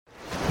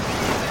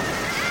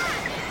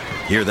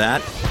Hear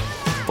that?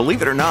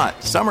 Believe it or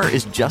not, summer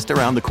is just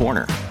around the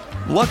corner.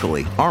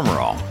 Luckily, Armor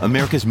All,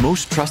 America's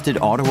most trusted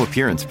auto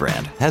appearance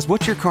brand, has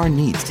what your car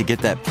needs to get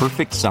that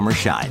perfect summer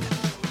shine.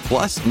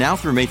 Plus, now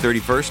through May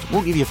 31st,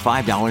 we'll give you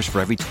 $5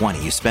 for every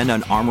 $20 you spend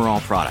on Armor All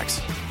products.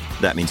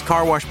 That means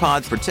car wash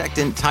pods,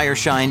 protectant, tire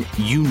shine,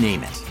 you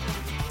name it.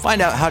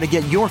 Find out how to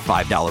get your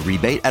 $5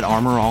 rebate at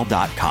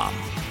armorall.com.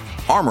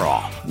 Armor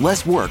All,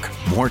 less work,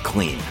 more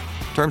clean.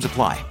 Terms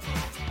apply.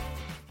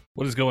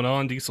 What is going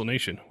on, Diesel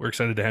Nation? We're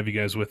excited to have you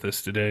guys with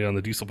us today on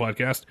the Diesel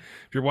Podcast.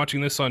 If you're watching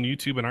this on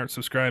YouTube and aren't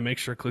subscribed, make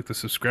sure to click the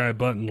subscribe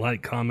button,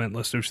 like, comment, let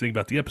us know what you think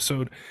about the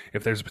episode.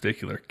 If there's a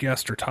particular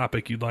guest or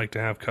topic you'd like to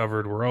have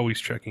covered, we're always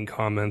checking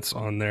comments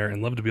on there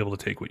and love to be able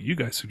to take what you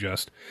guys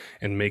suggest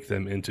and make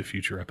them into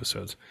future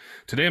episodes.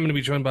 Today I'm going to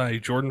be joined by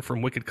Jordan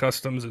from Wicked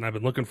Customs, and I've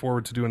been looking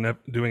forward to doing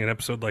an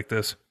episode like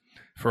this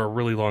for a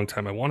really long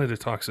time. I wanted to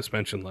talk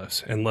suspension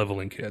lifts and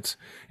leveling kits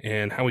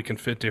and how we can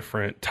fit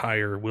different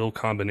tire wheel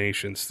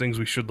combinations, things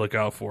we should look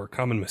out for,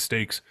 common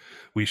mistakes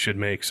we should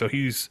make. So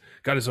he's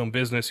got his own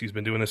business. He's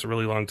been doing this a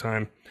really long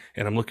time,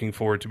 and I'm looking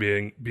forward to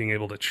being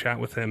able to chat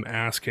with him,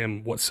 ask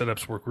him what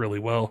setups work really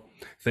well,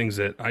 things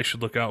that I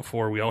should look out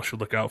for, we all should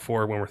look out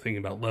for when we're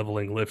thinking about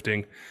leveling,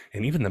 lifting,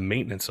 and even the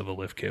maintenance of a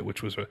lift kit,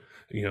 which was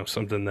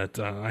something that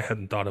I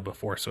hadn't thought of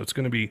before. So it's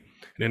going to be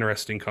an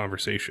interesting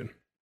conversation.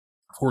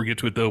 Before we get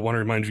to it, though, I want to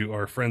remind you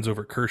our friends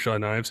over at Kershaw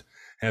Knives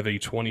have a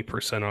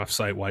 20% off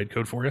site-wide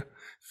code for you.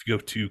 If you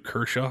go to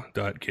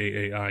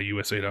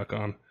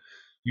kershaw.kaiusa.com,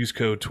 use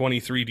code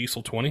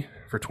 23diesel20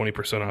 for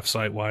 20% off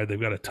site-wide.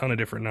 They've got a ton of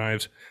different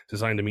knives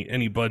designed to meet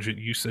any budget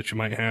use that you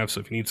might have.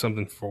 So if you need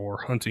something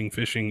for hunting,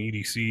 fishing,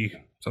 EDC,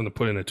 something to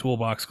put in a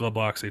toolbox, glove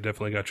box, they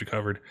definitely got you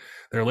covered.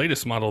 Their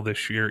latest model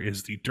this year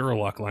is the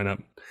Duralock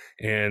lineup,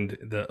 and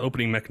the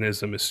opening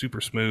mechanism is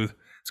super smooth.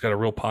 It's got a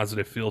real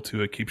positive feel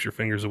to it, keeps your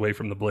fingers away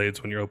from the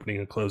blades when you're opening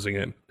and closing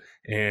it.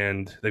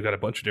 And they've got a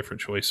bunch of different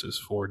choices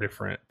for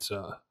different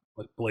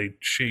like blade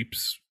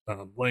shapes,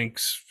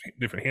 lengths,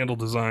 different handle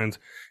designs.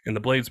 And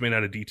the blade's made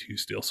out of D2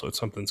 steel, so it's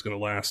something that's going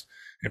to last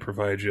and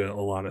provide you a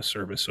lot of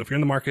service. So if you're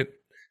in the market,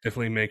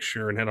 definitely make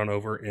sure and head on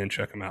over and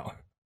check them out.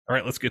 All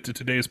right, let's get to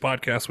today's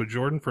podcast with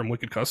Jordan from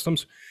Wicked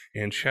Customs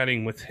and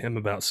chatting with him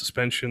about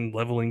suspension,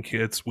 leveling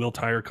kits, wheel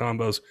tire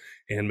combos,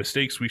 and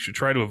mistakes we should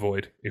try to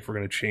avoid if we're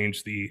going to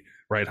change the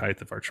ride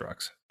height of our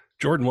trucks.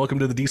 Jordan, welcome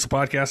to the Diesel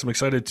Podcast. I'm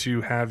excited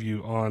to have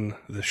you on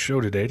the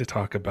show today to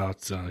talk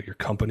about your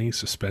company,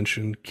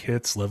 suspension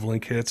kits, leveling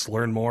kits,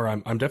 learn more.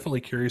 I'm definitely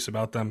curious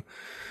about them,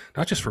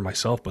 not just for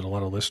myself, but a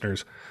lot of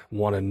listeners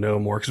want to know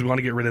more because we want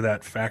to get rid of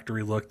that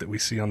factory look that we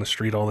see on the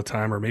street all the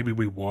time, or maybe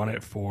we want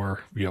it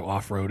for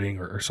off-roading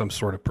or some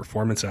sort of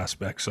performance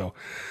aspect. So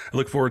I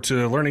look forward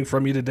to learning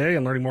from you today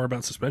and learning more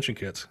about suspension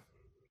kits.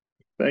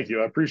 Thank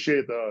you. I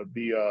appreciate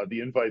the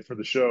invite for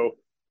the show.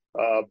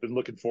 I've been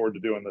looking forward to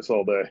doing this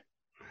all day.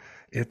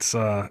 It's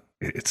a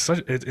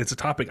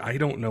topic I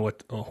don't know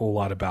a whole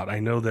lot about.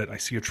 I know that I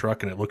see a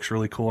truck and it looks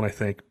really cool, and I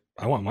think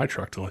I want my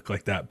truck to look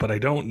like that, but I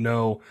don't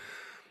know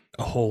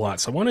a whole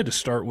lot. So I wanted to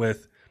start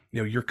with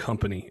your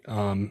company.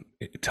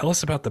 Tell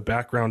us about the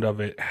background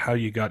of it, how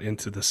you got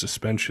into the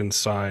suspension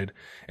side,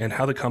 and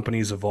how the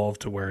company's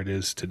evolved to where it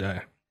is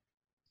today.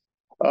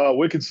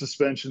 Wicked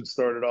Suspension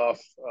started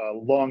off a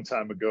long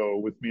time ago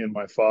with me and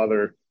my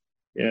father.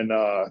 In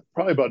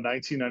probably about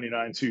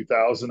 1999,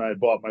 2000, I had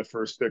bought my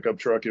first pickup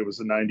truck. It was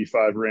a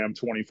 95 Ram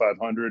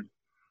 2500.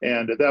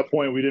 And at that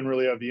point, we didn't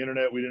really have the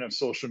internet. We didn't have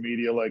social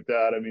media like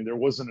that. I mean, there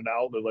wasn't an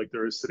outlet like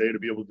there is today to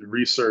be able to do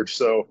research.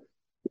 So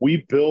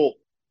we built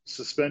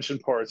suspension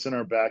parts in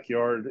our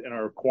backyard in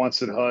our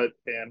Quonset hut.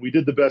 And we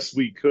did the best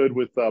we could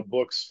with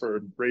books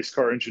for race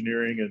car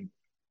engineering. And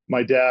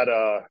my dad,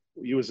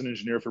 he was an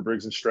engineer for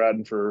Briggs &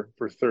 Stratton for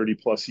 30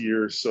 plus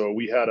years. So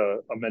we had a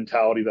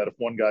mentality that if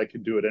one guy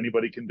can do it,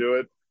 anybody can do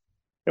it.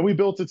 And we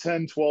built a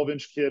 10,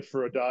 12-inch kit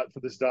for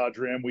this Dodge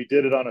Ram. We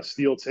did it on a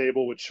steel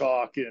table with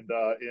chalk and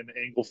in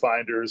angle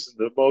finders in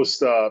the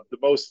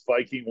most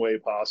Viking way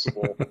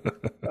possible.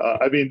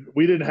 I mean,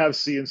 we didn't have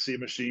CNC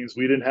machines.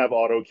 We didn't have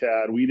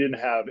AutoCAD. We didn't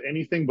have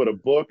anything but a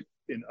book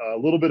and a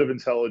little bit of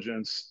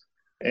intelligence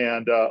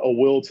and a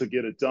will to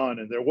get it done.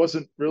 And there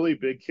wasn't really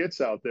big kits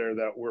out there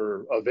that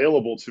were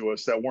available to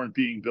us that weren't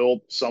being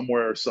built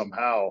somewhere,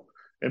 somehow.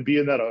 And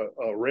being that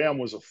a Ram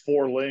was a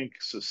 4-link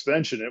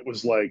suspension, it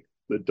was like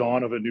the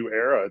dawn of a new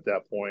era at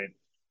that point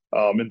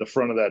in the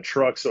front of that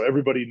truck. So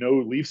everybody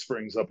knew leaf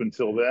springs up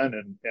until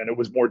then. And it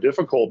was more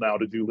difficult now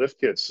to do lift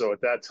kits. So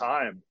at that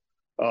time,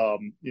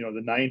 the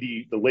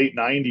late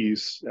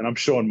 90s, and I'm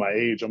showing my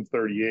age, I'm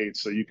 38.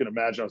 So you can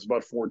imagine I was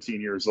about 14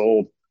 years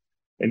old.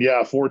 And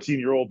yeah,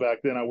 14-year-old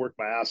back then, I worked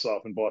my ass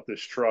off and bought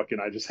this truck, and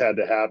I just had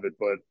to have it.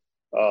 But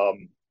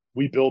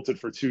we built it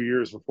for 2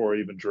 years before I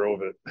even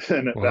drove it.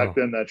 And Wow. Back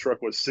then, that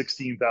truck was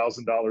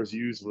 $16,000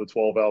 used with a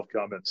 12-valve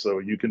Cummins. So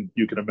you can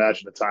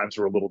imagine the times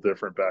were a little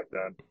different back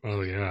then.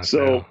 Oh yeah.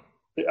 So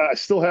I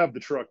still have the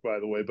truck, by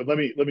the way. But let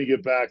me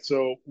get back.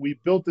 So we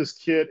built this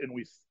kit, and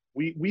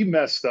we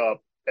messed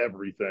up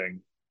everything.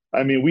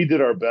 I mean, we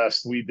did our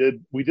best. We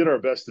did our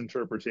best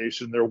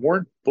interpretation. There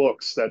weren't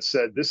books that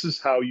said this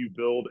is how you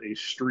build a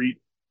street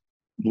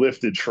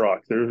lifted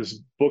truck. There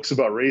was books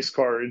about race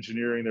car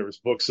engineering. There was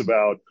books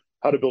about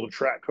how to build a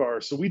track car.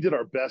 So we did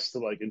our best to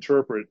like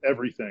interpret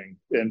everything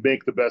and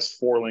make the best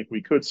four link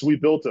we could. So we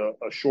built a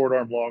short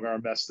arm, long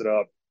arm, messed it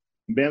up.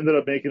 We ended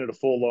up making it a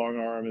full long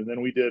arm, and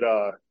then we did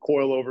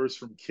coilovers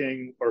from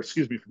King, or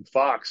excuse me, from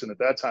Fox. And at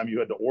that time, you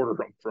had to order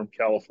them from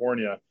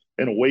California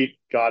and wait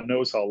God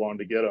knows how long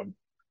to get them.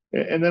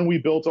 And then we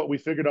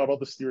figured out all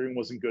the steering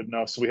wasn't good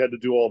enough, so we had to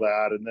do all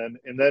that. And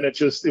then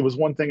it was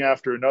one thing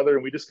after another,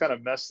 and we just kind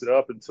of messed it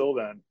up until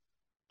then.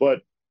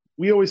 But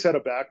we always had a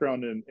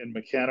background in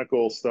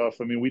mechanical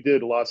stuff. I mean, we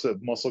did lots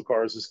of muscle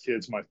cars as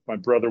kids. My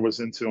brother was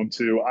into them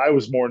too. I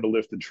was more into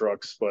lifted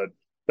trucks, but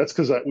that's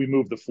because we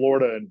moved to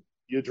Florida and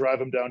you drive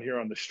them down here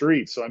on the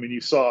street. So I mean,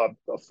 you saw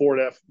a Ford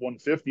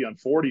F-150 on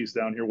 40s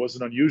down here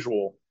wasn't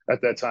unusual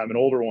at that time. An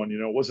older one,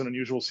 it wasn't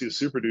unusual to see a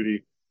Super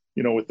Duty,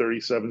 with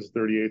 37s and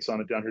 38s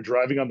on it down here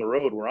driving on the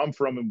road. Where I'm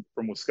from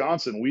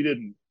Wisconsin, we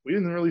didn't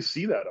really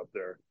see that up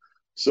there.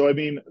 So I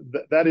mean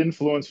that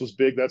influence was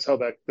big. That's how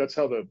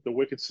the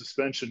wicked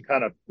suspension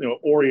kind of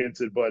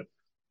oriented. But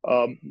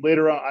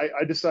later on,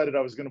 I decided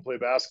I was going to play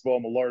basketball.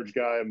 I'm a large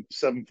guy. I'm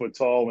 7 foot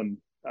tall and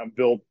I'm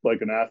built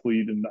like an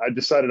athlete. And I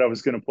decided I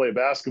was going to play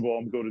basketball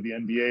and go to the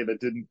NBA. That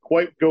didn't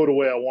quite go the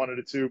way I wanted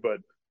it to, but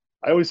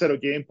I always had a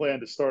game plan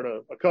to start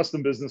a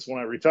custom business when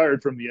I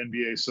retired from the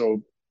NBA.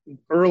 So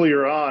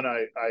earlier on,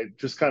 I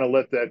just kind of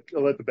let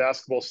the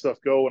basketball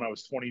stuff go when I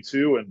was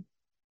 22, and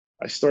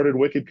I started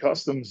Wicked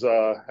Customs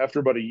after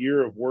about a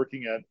year of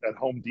working at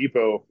Home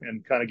Depot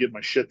and kind of getting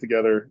my shit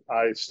together.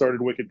 I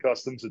started Wicked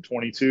Customs at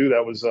 22.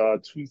 That was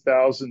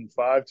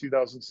 2005,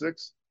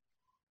 2006.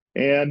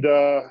 And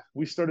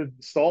we started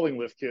installing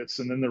lift kits.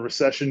 And then the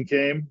recession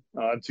came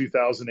in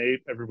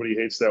 2008. Everybody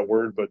hates that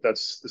word, but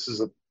this is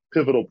a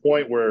pivotal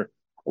point where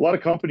a lot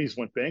of companies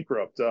went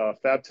bankrupt.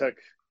 FabTech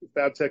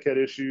had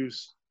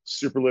issues.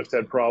 Superlift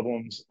had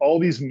problems. All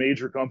these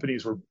major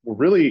companies were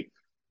really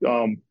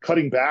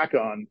cutting back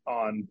on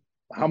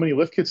how many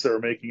lift kits they were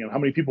making and how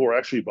many people were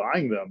actually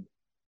buying them.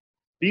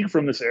 Being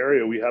from this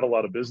area, we had a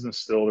lot of business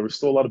still. There was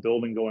still a lot of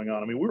building going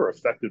on. I mean, we were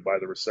affected by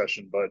the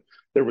recession, but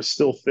there was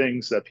still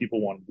things that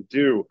people wanted to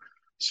do.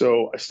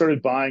 So I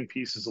started buying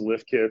pieces of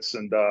lift kits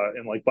and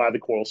like buy the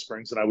coil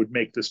springs, and I would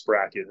make this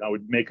bracket and I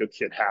would make a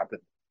kit happen.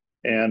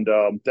 And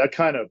that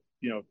kind of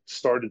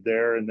started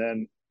there, and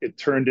then it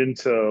turned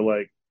into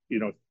like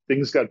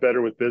things got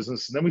better with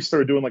business, and then we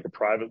started doing like a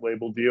private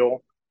label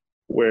deal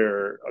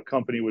where a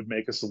company would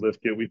make us a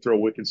lift kit. We'd throw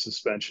Wicked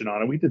suspension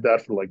on, and we did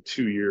that for like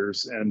 2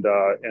 years. And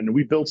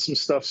we built some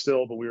stuff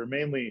still, but we were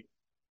mainly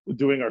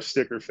doing our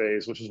sticker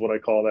phase, which is what I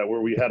call that,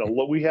 where we had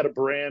a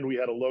brand, we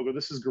had a logo.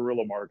 This is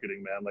guerrilla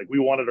marketing, man. Like we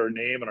wanted our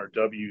name and our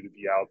W to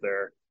be out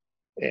there.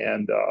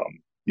 And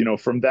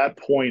from that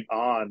point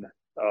on,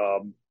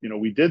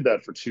 we did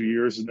that for 2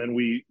 years, and then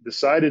we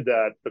decided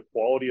that the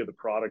quality of the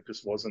product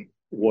just wasn't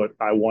what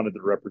I wanted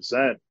to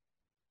represent.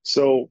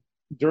 So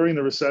during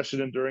the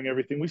recession and during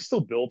everything, we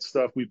still built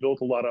stuff. We built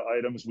a lot of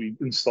items. We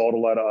installed a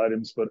lot of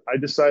items. But I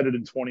decided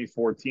in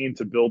 2014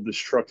 to build this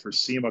truck for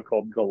SEMA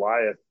called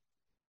Goliath,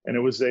 and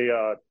it was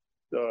a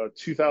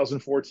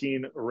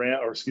 2014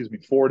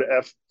 Ford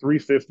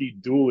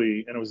F350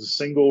 dually, and it was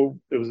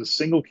a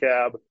single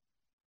cab,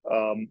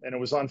 and it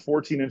was on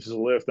 14 inches of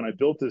lift. And I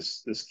built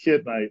this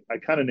kit, and I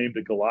kind of named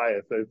it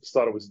Goliath. I just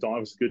thought it was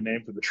a good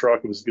name for the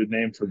truck. It was a good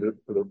name for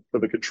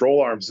the control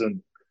arms,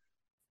 and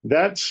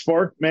that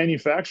sparked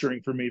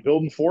manufacturing for me,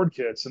 building Ford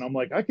kits. And I'm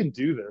like, I can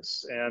do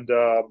this. And,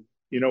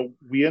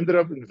 we ended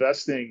up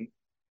investing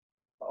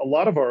a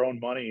lot of our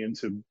own money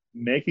into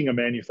making a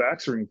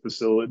manufacturing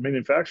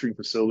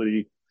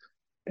facility.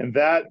 And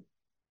that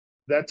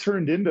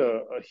turned into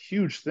a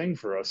huge thing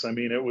for us. I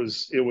mean,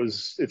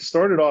 it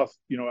started off,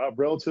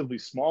 relatively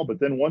small,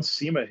 but then once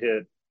SEMA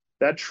hit,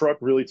 that truck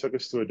really took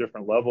us to a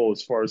different level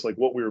as far as like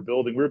what we were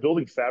building. We were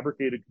building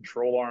fabricated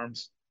control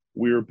arms.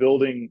 We were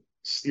building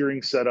steering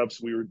setups.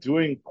 We were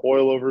doing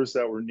coilovers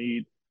that were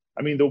neat.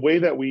 I mean, the way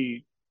that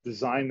we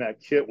designed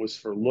that kit was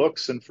for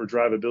looks and for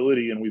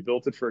drivability, and we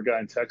built it for a guy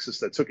in Texas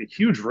that took a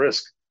huge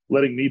risk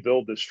letting me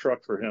build this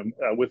truck for him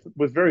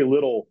with very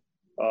little,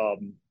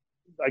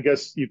 I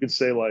guess you could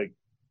say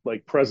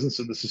like presence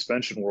in the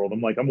suspension world.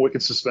 I'm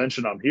Wicked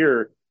Suspension. I'm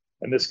here,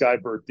 and this guy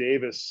Bert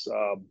Davis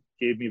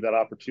gave me that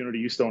opportunity.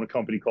 He used to own a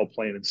company called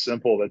Plain and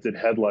Simple that did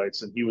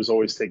headlights, and he was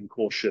always taking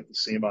cool shit to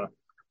SEMA.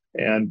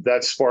 And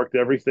that sparked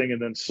everything.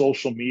 And then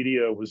social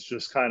media was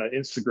just kind of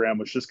Instagram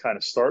was just kind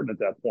of starting at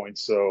that point.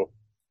 So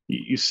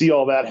you see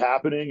all that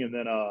happening. And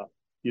then,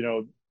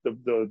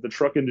 the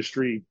truck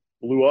industry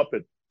blew up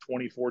at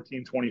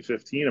 2014,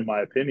 2015, in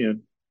my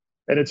opinion.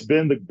 And it's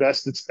been the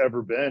best it's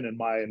ever been in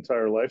my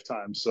entire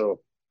lifetime. So,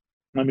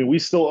 I mean, we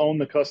still own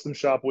the custom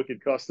shop,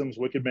 Wicked Customs.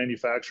 Wicked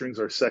Manufacturing is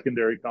our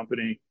secondary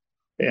company.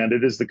 And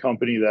it is the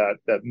company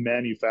that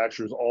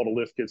manufactures all the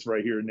lift kits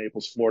right here in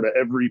Naples, Florida.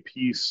 Every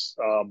piece,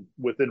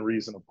 within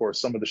reason, of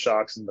course. Some of the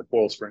shocks and the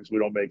coil springs we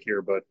don't make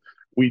here, but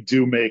we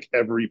do make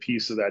every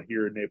piece of that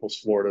here in Naples,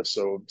 Florida.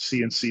 So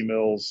CNC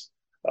mills,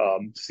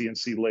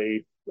 CNC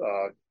lathe,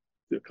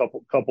 a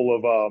couple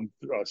of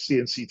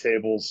CNC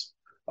tables,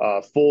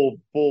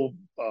 full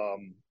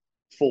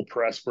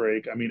press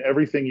brake. I mean,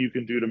 everything you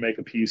can do to make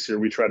a piece here,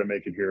 we try to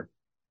make it here.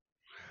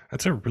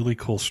 That's a really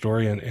cool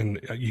story,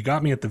 and you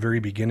got me at the very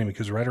beginning,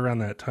 because right around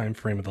that time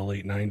frame of the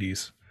late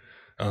 '90s,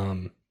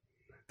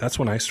 that's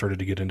when I started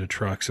to get into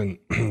trucks. And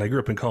I grew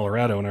up in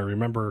Colorado, and I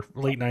remember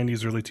late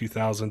 '90s, early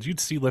 2000s, you'd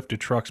see lifted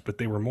trucks, but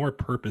they were more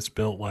purpose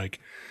built, like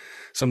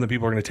something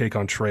people are going to take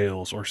on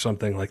trails or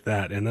something like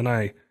that. And then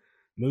I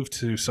moved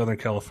to Southern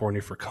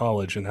California for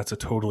college, and that's a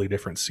totally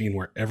different scene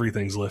where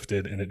everything's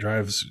lifted and it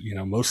drives,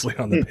 mostly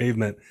on the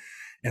pavement.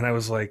 And I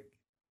was like,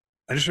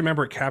 I just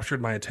remember it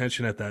captured my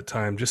attention at that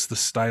time. Just the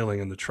styling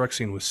and the truck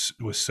scene was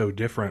so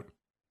different,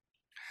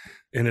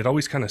 and it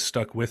always kind of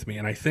stuck with me.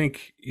 And I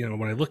think,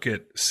 when I look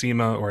at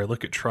SEMA or I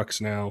look at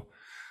trucks now,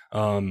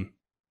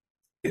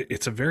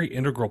 it's a very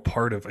integral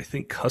part of, I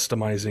think,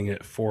 customizing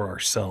it for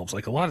ourselves.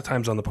 Like a lot of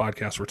times on the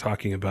podcast, we're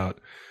talking about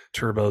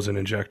turbos and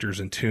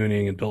injectors and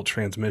tuning and built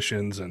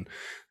transmissions and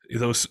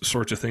those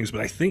sorts of things.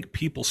 But I think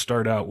people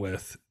start out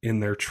with,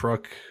 in their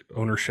truck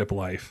ownership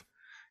life,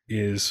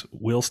 is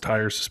wheels,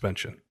 tires,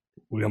 suspension.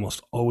 We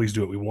almost always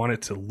do it. We want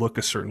it to look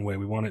a certain way.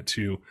 We want it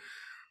to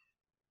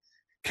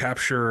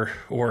capture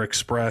or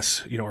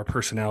express, our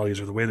personalities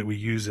or the way that we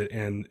use it.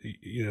 And,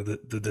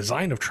 the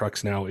design of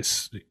trucks now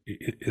is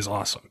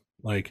awesome.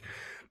 Like,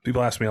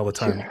 people ask me all the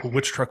time,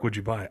 which truck would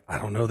you buy? I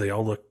don't know. They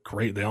all look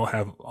great. They all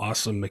have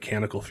awesome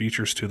mechanical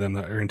features to them.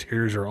 Their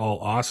interiors are all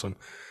awesome.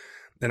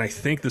 And I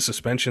think the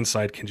suspension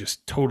side can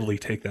just totally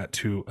take that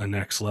to a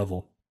next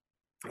level.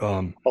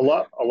 A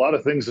lot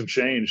of things have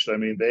changed. I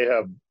mean, they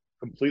have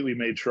completely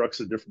made trucks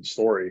a different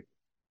story,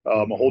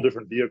 a whole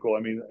different vehicle.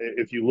 I mean,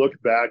 if you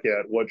look back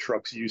at what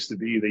trucks used to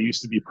be, they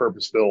used to be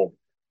purpose built,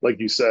 like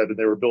you said, and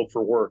they were built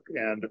for work.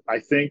 And I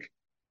think,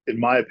 in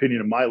my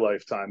opinion, in my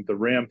lifetime, the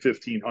Ram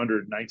 1500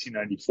 in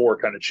 1994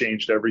 kind of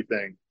changed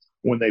everything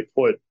when they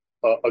put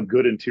a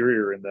good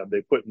interior in them.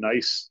 They put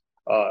nice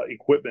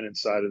equipment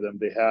inside of them.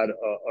 They had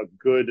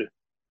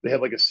they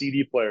had like a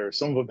CD player.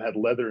 Some of them had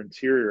leather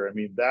interior. I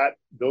mean,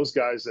 those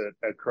guys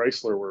at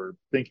Chrysler were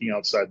thinking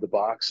outside the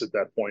box at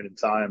that point in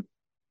time.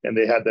 And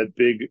they had that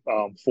big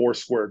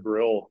 4-square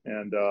grill.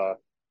 And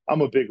I'm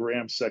a big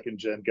Ram second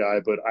gen guy,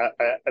 but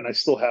I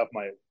still have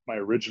my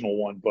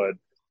original one. But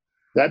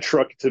that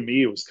truck, to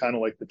me, was kind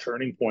of like the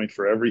turning point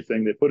for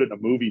everything. They put it in a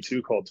movie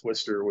too called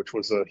Twister, which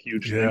was a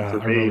huge thing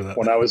for me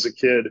when I was a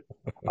kid.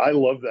 I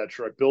love that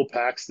truck. Bill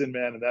Paxton,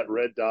 man, and that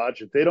red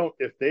Dodge. If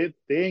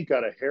they ain't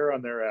got a hair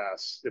on their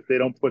ass if they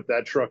don't put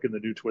that truck in the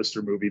new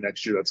Twister movie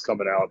next year that's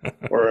coming out,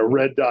 or a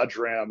red Dodge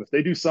Ram. If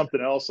they do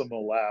something else, I'm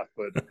gonna laugh.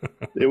 But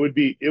it would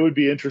be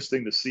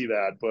interesting to see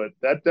that. But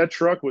that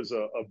truck was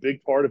a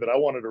big part of it. I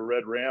wanted a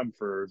red Ram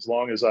for as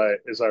long as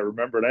I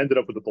remember, and I ended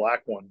up with a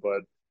black one.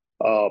 But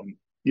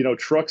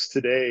trucks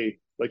today,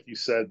 like you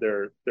said,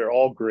 they're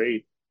all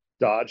great.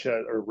 Dodge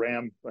or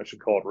Ram, I should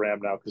call it Ram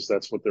now because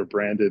that's what they're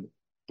branded.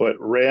 But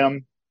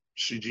Ram,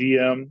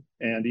 GM,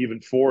 and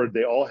even Ford,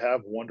 they all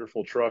have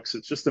wonderful trucks.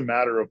 It's just a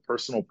matter of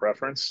personal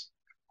preference.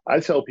 I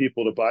tell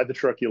people to buy the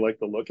truck you like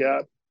to look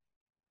at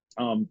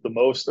the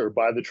most, or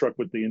buy the truck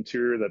with the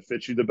interior that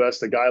fits you the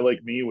best. A guy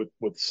like me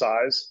with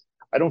size,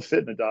 I don't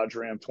fit in a Dodge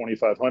Ram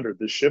 2500.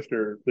 The shift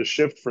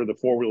for the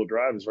 4-wheel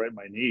drive is right in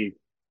my knee.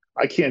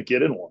 I can't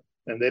get in one.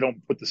 And they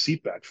don't put the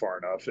seat back far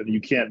enough, and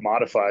you can't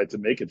modify it to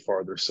make it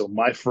farther. So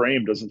my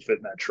frame doesn't fit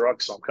in that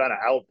truck. So I'm kind of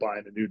out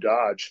buying a new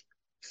Dodge.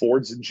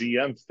 Fords and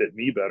GM fit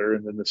me better.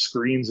 And then the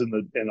screens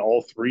in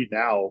all three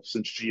now,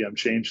 since GM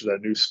changed to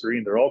that new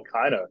screen, they're all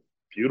kind of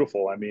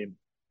beautiful. I mean,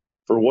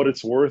 for what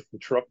it's worth, the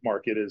truck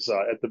market is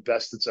at the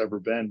best it's ever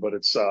been, but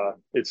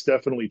it's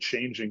definitely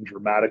changing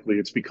dramatically.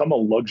 It's become a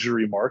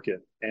luxury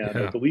market. And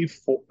I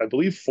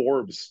believe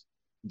Forbes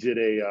did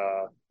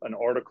an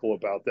article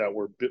about that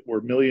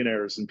where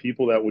millionaires and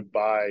people that would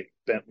buy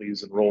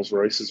Bentleys and Rolls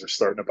Royces are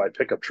starting to buy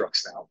pickup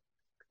trucks now,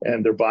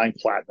 and they're buying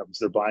Platinums,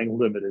 they're buying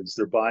Limiteds,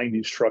 they're buying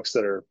these trucks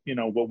that are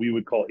what we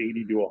would call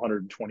 $80,000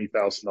 to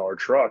 $120,000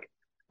 truck,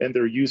 and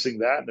they're using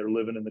that, and they're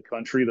living in the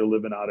country, they're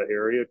living out of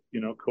area.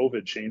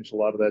 COVID changed a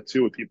lot of that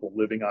too, with people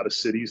living out of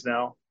cities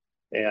now,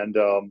 and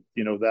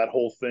that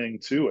whole thing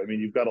too. I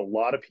mean, you've got a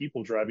lot of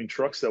people driving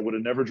trucks that would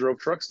have never drove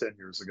trucks 10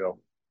 years ago.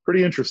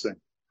 Pretty interesting.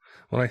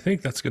 Well, I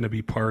think that's going to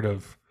be part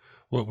of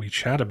what we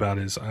chat about.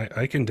 Is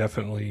I can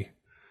definitely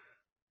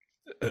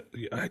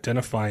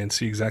identify and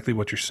see exactly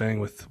what you're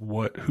saying with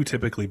who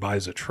typically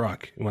buys a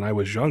truck. When I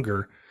was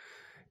younger,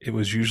 it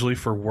was usually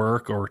for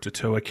work or to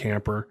tow a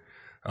camper.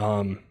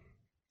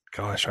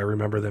 Gosh, I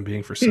remember them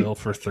being for sale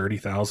for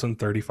 $30,000,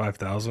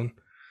 $35,000.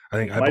 I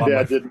think my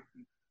dad didn't.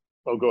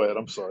 Oh, go ahead.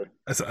 I'm sorry.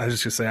 I was just going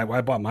to say,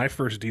 I bought my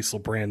first diesel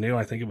brand new.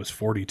 I think it was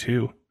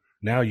 42.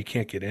 Now you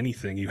can't get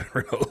anything even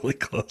remotely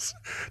close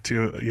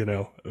to,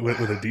 with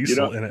a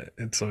diesel in it.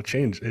 And so it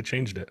changed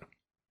it.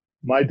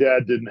 my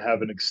dad didn't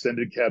have an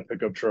extended cab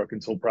pickup truck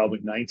until probably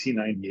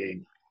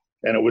 1998,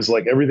 and it was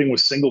like everything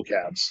was single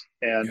cabs,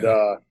 and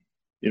Yeah.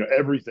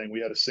 everything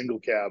we had a single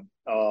cab.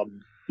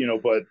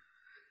 But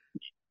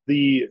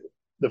the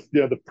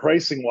the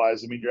pricing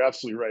wise, I mean, you're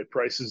absolutely right.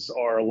 Prices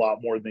are a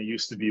lot more than they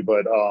used to be,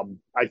 but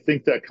I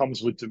think that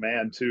comes with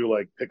demand too.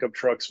 Like pickup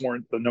trucks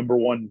weren't the number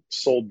one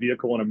sold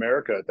vehicle in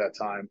America at that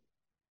time,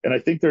 and I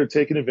think they're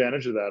taking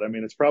advantage of that. I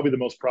mean, it's probably the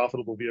most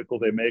profitable vehicle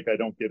they make. I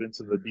don't get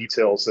into the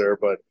details there,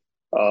 but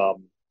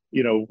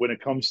when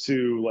it comes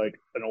to like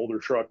an older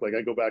truck, like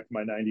I go back to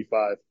my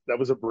 '95, that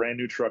was a brand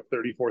new truck,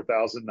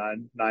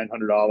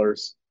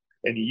 $34,900,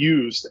 and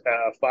used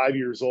 5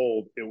 years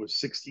old, it was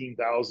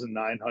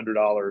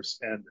 $16,900,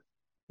 and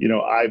you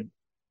know, I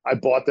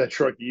bought that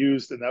truck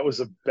used, and that was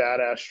a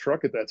badass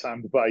truck at that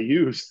time to buy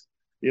used.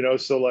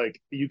 So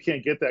like you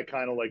can't get that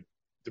kind of like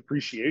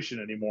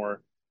depreciation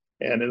anymore.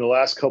 And in the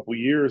last couple of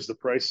years, the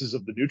prices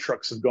of the new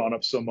trucks have gone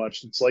up so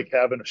much. It's like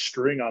having a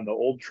string on the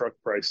old truck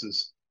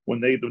prices. When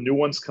the new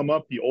ones come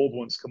up, the old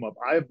ones come up.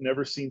 I have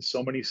never seen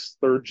so many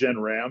third gen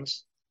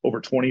Rams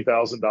over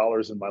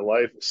 $20,000 in my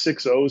life.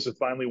 6.0s have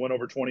finally went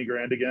over 20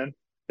 grand again.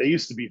 They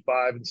used to be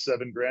 5 and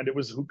 7 grand. It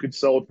was who could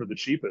sell it for the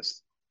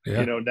cheapest.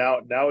 Yeah.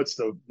 Now it's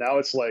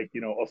like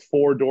a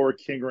 4 door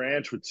King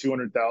Ranch with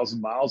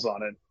 200,000 miles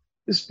on it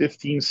is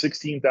 15,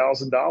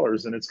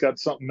 $16,000, and it's got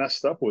something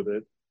messed up with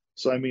it.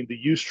 So I mean, the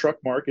used truck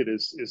market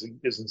is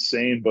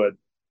insane. But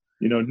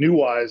new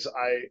wise,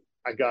 I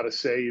gotta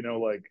say,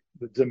 like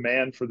the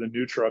demand for the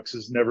new trucks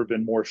has never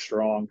been more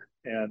strong.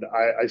 And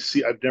I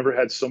see I've never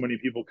had so many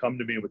people come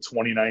to me with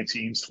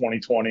 2019s,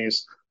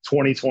 2020s,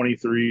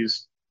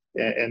 2023s,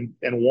 and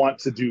want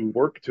to do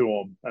work to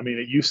them. I mean,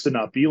 it used to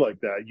not be like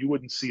that. You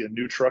wouldn't see a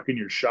new truck in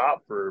your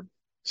shop for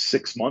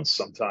 6 months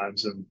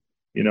sometimes, and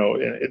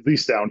at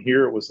least down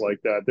here it was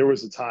like that. There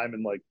was a time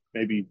in like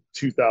maybe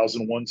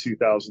 2001,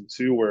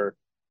 2002 where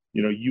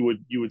you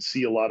would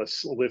see a lot of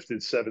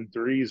lifted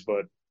 7.3s,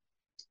 but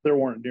there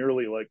weren't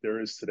nearly like there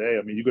is today.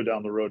 I mean, you go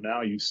down the road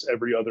now,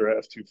 every other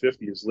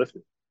F-250 is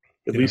lifted,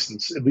 at Yeah.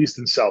 least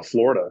in South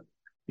Florida.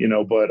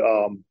 But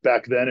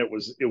back then it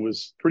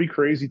was pretty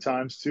crazy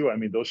times too. I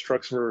mean, those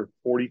trucks were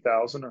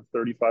 40,000 or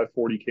 35,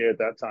 40K at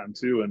that time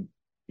too, and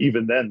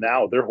even then,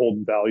 now they're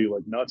holding value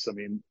like nuts. I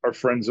mean, our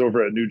friends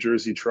over at New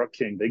Jersey Truck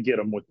King, they get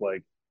them with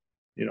like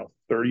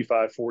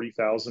 35,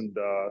 40,000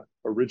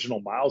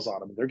 original miles on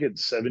them. They're getting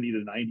 70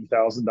 to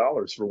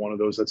 $90,000 for one of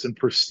those that's in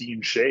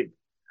pristine shape.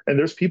 And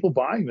there's people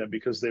buying them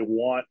because they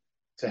want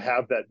to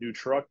have that new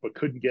truck, but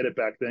couldn't get it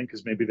back then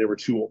because maybe they were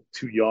too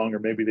young, or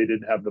maybe they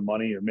didn't have the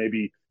money, or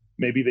maybe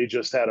they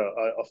just had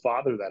a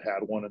father that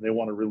had one and they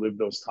want to relive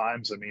those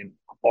times. I mean,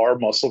 our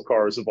muscle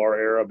cars of our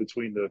era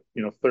between the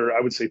third,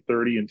 I would say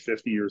 30 and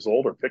 50 years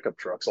old, are pickup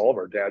trucks. All of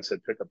our dads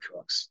had pickup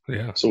trucks,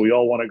 Yeah. so we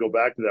all want to go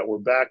back to that. We're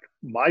back.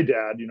 My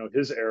dad,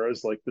 his era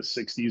is like the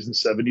 60s and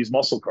 70s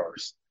muscle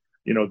cars.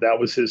 That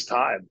was his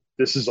time.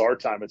 This is our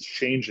time. It's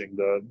changing.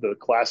 The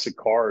classic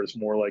car is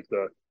more like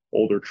the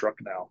older truck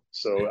now.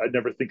 So I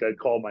never think I'd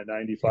call my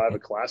 '95 a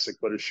classic,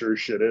 but it sure as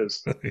shit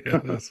is. Yeah,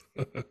 it is.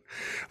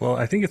 Well,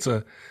 I think it's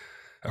a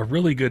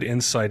really good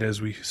insight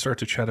as we start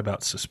to chat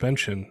about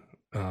suspension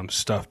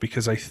stuff,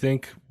 because I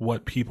think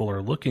what people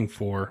are looking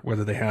for,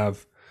 whether they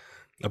have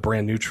a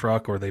brand new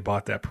truck or they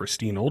bought that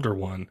pristine older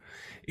one,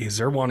 is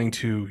they're wanting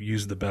to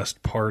use the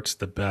best parts,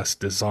 the best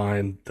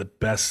design, the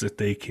best that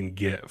they can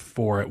get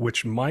for it,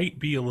 which might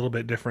be a little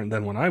bit different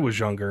than when I was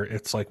younger.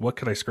 It's like, what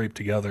could I scrape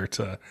together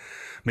to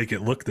make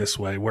it look this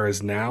way?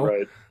 Whereas now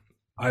Right.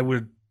 I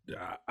would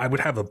I would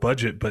have a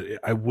budget, but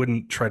I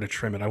wouldn't try to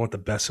trim it. I want the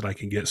best that I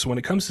can get. So when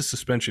it comes to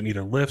suspension,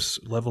 either lifts,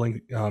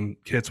 leveling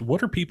kits,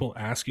 what are people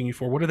asking you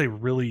for? What are they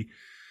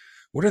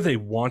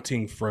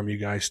wanting from you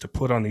guys to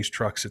put on these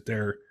trucks that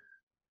they're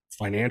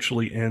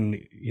financially and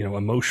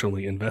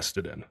emotionally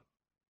invested in?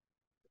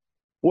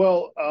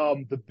 Well,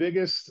 the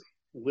biggest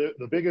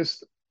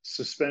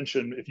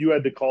suspension, if you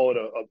had to call it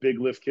a big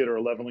lift kit or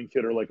a leveling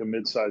kit or like a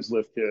mid-size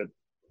lift kit,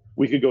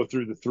 we could go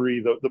through the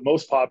three. The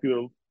most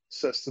popular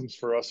systems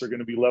for us are going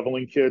to be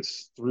leveling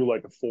kits through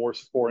like a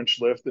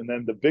 4-inch lift, and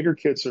then the bigger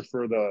kits are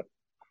for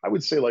I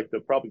would say like the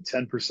probably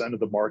 10% of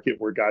the market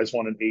where guys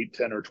want an 8,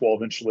 10, or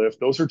 12-inch lift.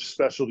 Those are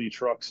specialty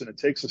trucks, and it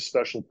takes a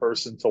special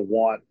person to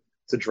want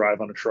to drive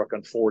on a truck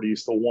on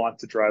 40s, to want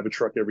to drive a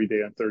truck every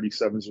day on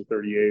 37s or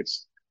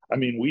 38s. I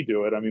mean, we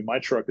do it. I mean, my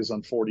truck is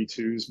on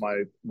 42s.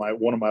 My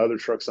one of my other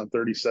trucks on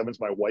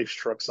 37s. My wife's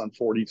truck's on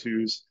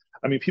 42s.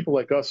 I mean, people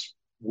like us,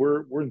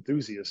 we're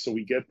enthusiasts, so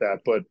we get that.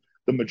 But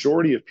the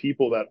majority of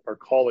people that are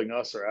calling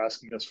us are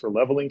asking us for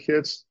leveling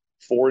kits,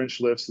 4-inch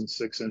lifts and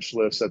 6-inch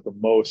lifts at the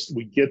most.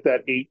 We get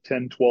that 8,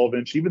 10,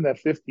 12-inch, even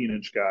that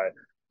 15-inch guy.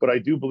 But I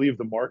do believe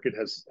the market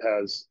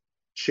has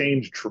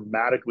changed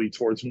dramatically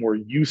towards more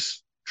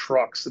use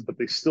trucks, but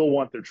they still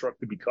want their truck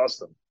to be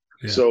custom.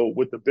 Yeah. So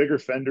with the bigger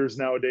fenders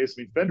nowadays,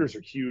 I mean, fenders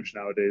are huge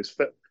nowadays.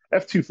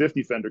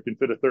 F-250 fender can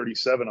fit a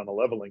 37 on a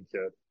leveling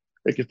kit.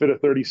 It can fit a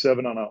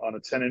 37 on a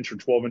 10-inch or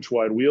 12-inch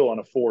wide wheel on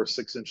a 4 or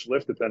 6-inch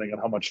lift, depending on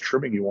how much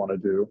trimming you want to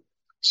do.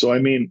 So, I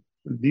mean,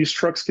 these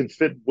trucks can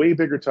fit way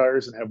bigger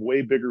tires and have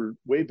way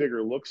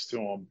bigger looks to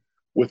them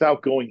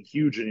without going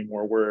huge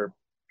anymore. Where,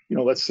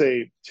 let's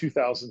say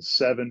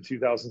 2007,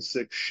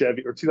 2006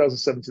 Chevy or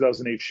 2007,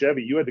 2008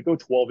 Chevy, you had to go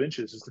 12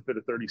 inches just to fit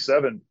a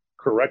 37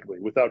 correctly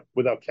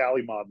without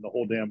Cali mod in the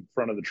whole damn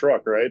front of the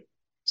truck, right?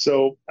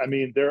 So, I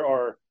mean, there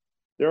are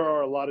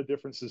a lot of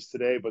differences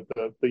today, but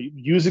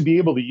be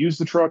able to use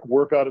the truck,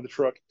 work out of the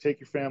truck, take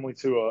your family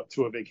to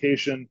a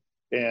vacation,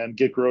 and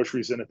get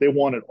groceries in it. They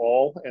want it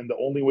all, and the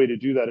only way to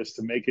do that is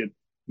to make it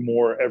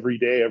more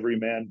everyday, every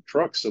man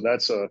truck. So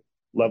that's a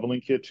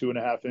leveling kit,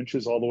 2.5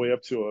 inches, all the way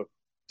up to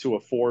a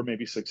 4,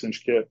 maybe 6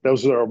 inch kit.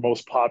 Those are our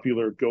most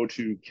popular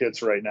go-to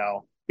kits right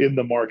now in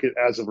the market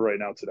as of right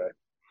now today.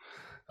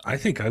 I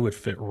think I would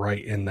fit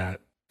right in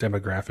that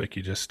demographic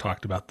you just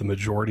talked about, the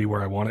majority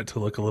where I want it to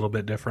look a little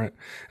bit different.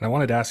 And I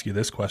wanted to ask you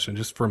this question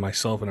just for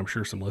myself, and I'm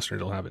sure some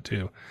listeners will have it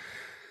too.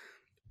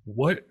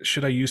 What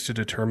should I use to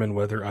determine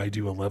whether I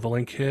do a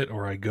leveling kit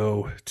or I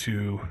go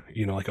to,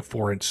 like a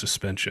 4-inch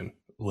suspension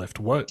lift?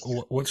 What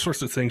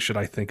sorts of things should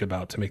I think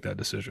about to make that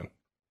decision?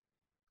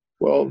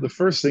 Well, the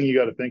first thing you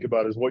got to think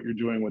about is what you're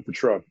doing with the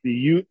truck.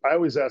 I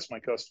always ask my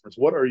customers,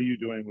 what are you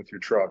doing with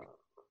your truck?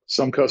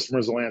 Some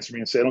customers will answer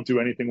me and say, I don't do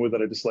anything with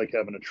it. I just like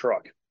having a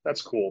truck.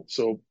 That's cool.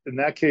 So in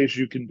that case,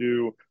 you can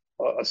do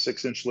a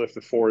 6 inch lift,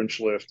 a 4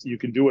 inch lift. You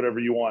can do whatever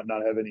you want,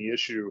 not have any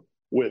issue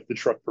with the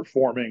truck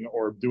performing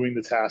or doing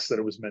the task that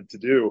it was meant to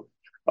do.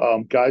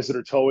 Guys that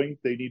are towing,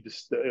 they need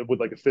to with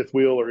like a fifth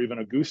wheel or even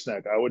a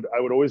gooseneck. I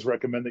would always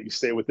recommend that you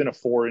stay within a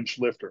 4 inch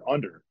lift or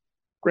under.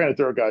 Granted,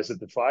 there are guys that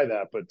defy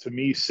that, but to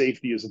me,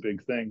 safety is a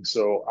big thing.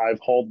 So I've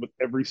hauled with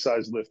every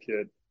size lift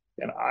kit,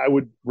 and I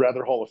would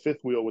rather haul a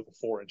fifth wheel with a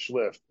 4 inch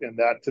lift. And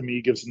that to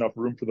me gives enough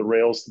room for the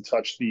rails to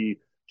touch the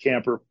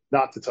camper,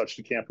 not to touch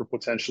the camper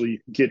potentially. You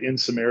can get in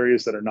some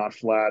areas that are not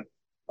flat.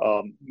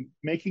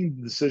 Making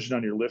the decision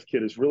on your lift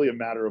kit is really a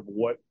matter of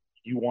what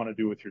you want to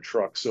do with your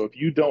truck. So if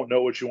you don't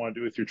know what you want to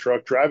do with your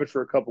truck, drive it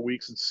for a couple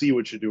weeks and see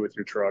what you do with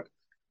your truck.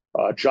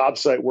 Job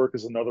site work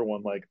is another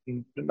one. Like,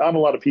 not a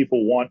lot of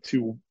people want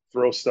to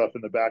throw stuff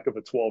in the back of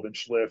a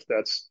 12-inch lift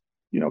that's,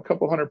 a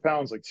couple 100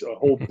 pounds, like a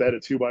whole bed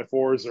of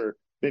 2x4s or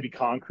maybe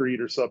concrete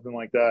or something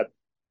like that.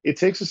 It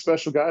takes a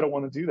special guy to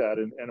want to do that.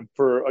 And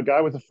for a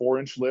guy with a 4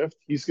 inch lift,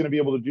 he's going to be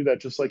able to do that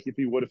just like if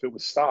he would if it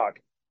was stock.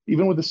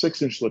 Even with a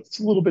 6 inch lift, it's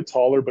a little bit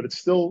taller, but it's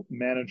still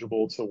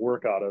manageable to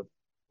work out of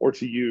or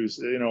to use,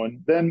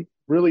 and then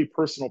really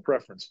personal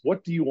preference.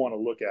 What do you want to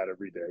look at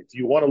every day? Do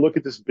you want to look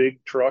at this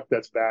big truck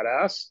that's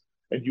badass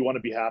and you want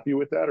to be happy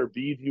with that? Or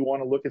B, do you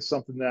want to look at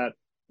something that,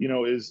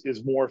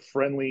 is more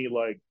friendly,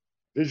 like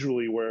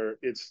visually, where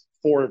it's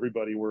for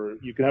everybody, where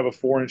you can have a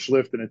 4 inch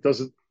lift and it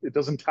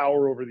doesn't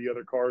tower over the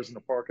other cars in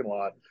the parking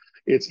lot.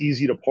 It's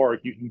easy to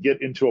park. You can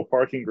get into a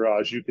parking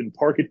garage. You can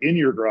park it in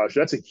your garage.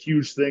 That's a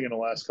huge thing in the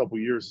last couple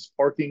of years, is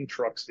parking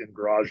trucks in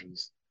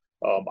garages.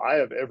 I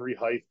have every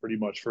height pretty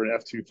much for an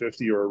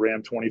F-250 or a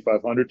Ram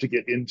 2500 to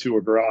get into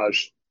a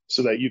garage,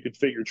 so that you can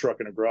fit your truck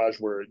in a garage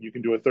where you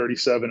can do a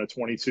 37, a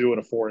 22, and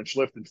a 4 inch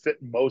lift and fit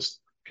in most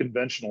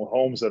conventional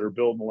homes that are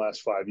built in the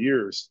last 5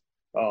 years.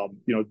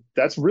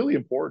 That's really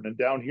important. And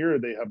down here,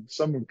 they have,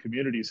 some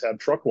communities have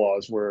truck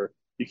laws where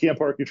you can't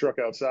park your truck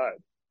outside.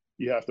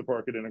 You have to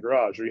park it in a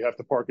garage, or you have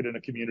to park it in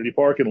a community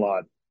parking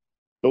lot.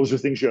 Those are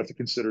things you have to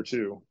consider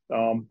too.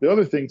 The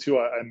other thing too,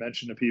 I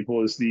mentioned to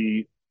people is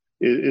the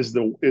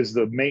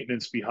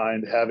maintenance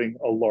behind having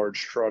a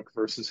large truck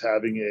versus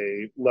having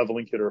a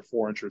leveling kit or a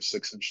 4 inch or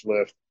 6 inch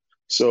lift.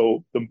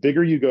 So the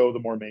bigger you go, the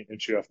more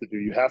maintenance you have to do.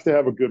 You have to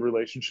have a good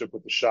relationship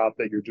with the shop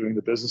that you're doing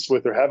the business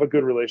with, or have a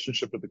good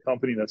relationship with the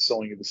company that's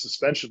selling you the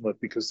suspension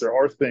lift, because there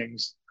are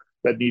things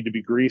that need to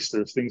be greased.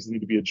 There's things that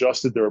need to be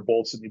adjusted. There are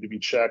bolts that need to be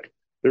checked.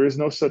 There is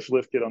no such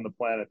lift kit on the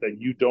planet that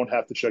you don't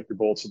have to check your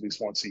bolts at least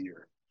once a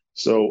year.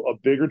 So a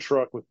bigger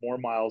truck with more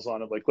miles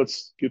on it, like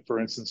let's get, for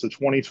instance, a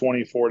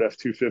 2020 Ford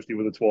F-250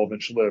 with a 12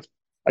 inch lift.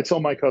 I tell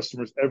my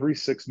customers every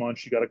 6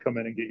 months, you got to come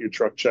in and get your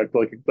truck checked,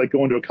 like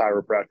going to a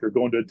chiropractor,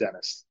 going to a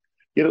dentist.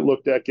 Get it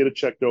looked at, get it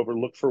checked over,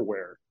 look for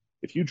wear.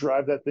 If you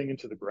drive that thing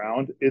into the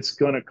ground, it's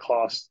going to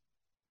cost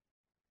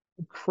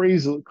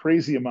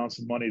crazy amounts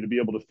of money to be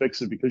able to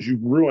fix it, because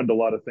you've ruined a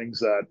lot of things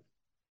that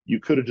you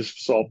could have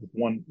just solved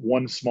with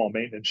one small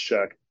maintenance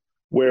check.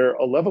 Where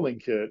a leveling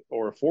kit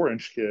or a 4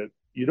 inch kit,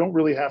 you don't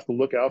really have to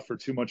look out for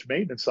too much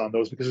maintenance on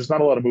those, because there's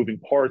not a lot of moving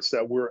parts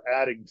that we're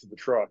adding to the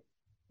truck.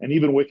 And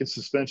even Wicked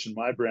Suspension,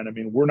 my brand, I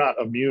mean, we're not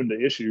immune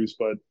to issues,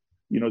 but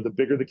the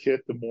bigger the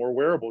kit, the more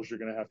wearables you're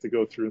going to have to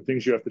go through and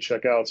things you have to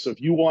check out. So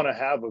if you want to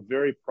have a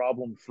very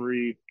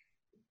problem-free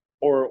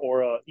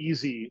or a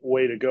easy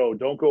way to go,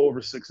 don't go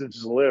over 6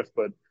 inches of lift.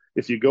 But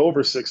if you go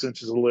over 6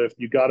 inches of lift,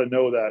 you got to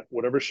know that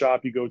whatever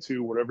shop you go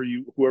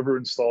to, whoever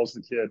installs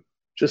the kit,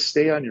 just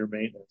stay on your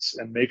maintenance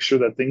and make sure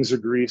that things are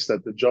greased,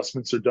 that the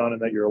adjustments are done,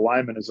 and that your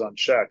alignment is on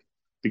check.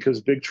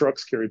 Because big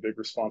trucks carry big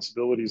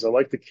responsibilities. I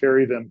like to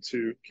compare them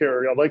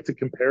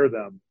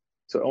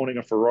to owning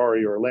a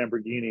Ferrari or a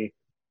Lamborghini.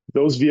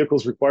 Those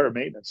vehicles require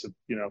maintenance of,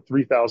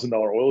 $3,000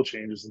 oil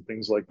changes and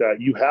things like that.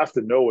 You have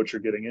to know what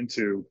you're getting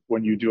into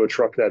when you do a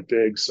truck that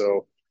big.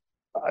 So,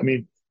 I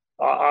mean,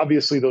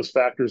 Obviously, those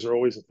factors are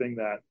always a thing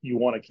that you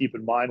want to keep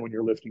in mind when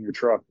you're lifting your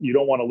truck. You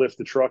don't want to lift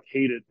the truck,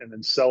 hate it, and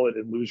then sell it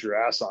and lose your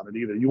ass on it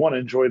either. You want to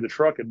enjoy the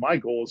truck. And my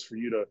goal is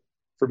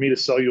for me to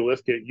sell you a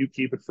lift kit, you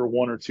keep it for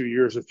 1 or 2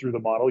 years or through the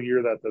model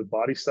year that the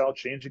body style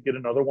change and get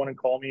another one and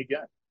call me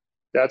again.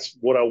 That's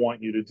what I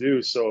want you to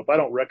do. So if I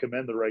don't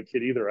recommend the right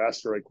kit either,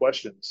 ask the right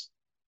questions.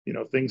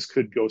 Things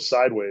could go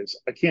sideways.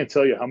 I can't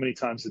tell you how many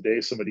times a day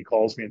somebody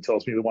calls me and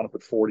tells me they want to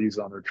put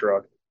 40s on their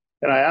truck.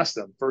 And I asked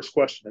them, first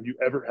question, have you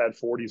ever had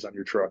 40s on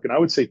your truck? And I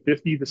would say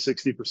 50 to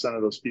 60%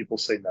 of those people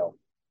say no.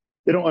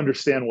 They don't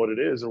understand what it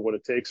is or what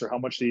it takes or how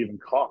much they even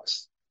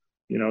cost.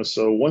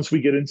 So once we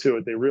get into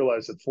it, they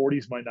realize that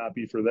 40s might not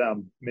be for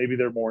them. Maybe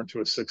they're more into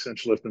a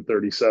 6-inch lift than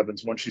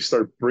 37s. Once you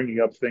start bringing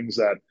up things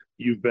that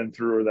you've been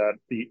through or that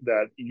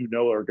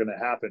are going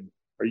to happen,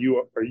 are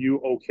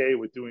you okay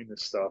with doing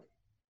this stuff?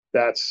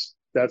 That's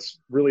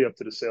really up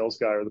to the sales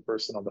guy or the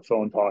person on the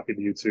phone talking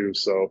to you too.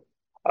 So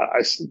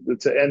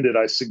to end it,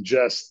 I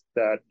suggest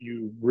that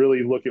you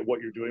really look at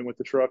what you're doing with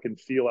the truck and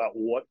feel out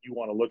what you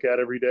want to look at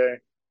every day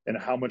and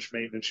how much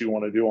maintenance you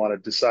want to do on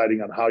it,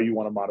 deciding on how you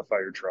want to modify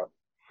your truck.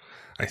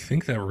 I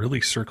think that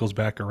really circles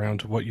back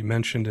around to what you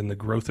mentioned in the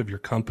growth of your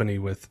company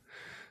with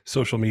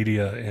social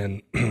media.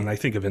 And I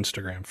think of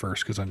Instagram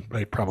first because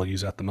I probably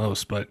use that the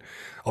most, but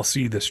I'll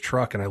see this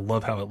truck and I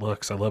love how it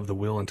looks. I love the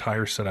wheel and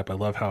tire setup. I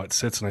love how it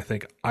sits. And I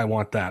think I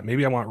want that.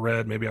 Maybe I want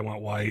red. Maybe I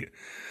want white.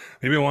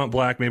 Maybe I want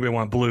black. Maybe I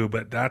want blue,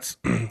 but that's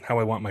how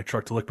I want my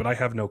truck to look. But I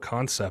have no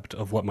concept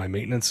of what my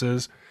maintenance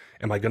is.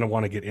 Am I going to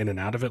want to get in and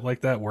out of it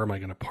like that? Where am I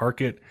going to park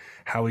it?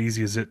 How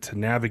easy is it to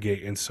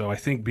navigate? And so I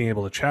think being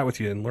able to chat with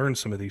you and learn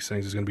some of these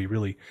things is going to be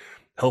really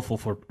helpful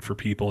for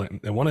people.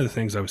 And one of the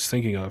things I was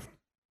thinking of,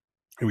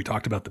 and we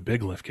talked about the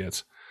big lift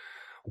kits.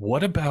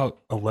 What about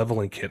a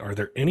leveling kit? Are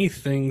there any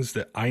things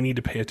that I need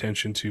to pay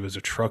attention to as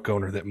a truck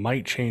owner that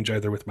might change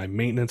either with my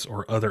maintenance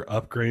or other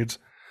upgrades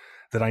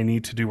that I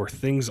need to do, or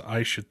things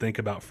I should think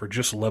about for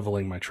just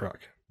leveling my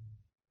truck?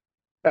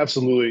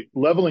 Absolutely.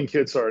 Leveling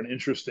kits are an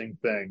interesting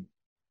thing.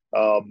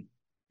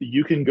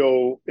 You can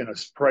go in a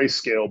price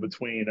scale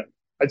between,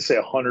 I'd say,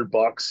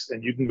 $100,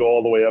 and you can go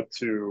all the way up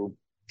to,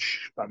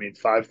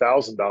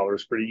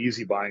 $5,000 pretty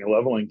easy buying a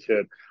leveling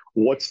kit.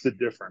 What's the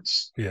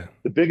difference? Yeah.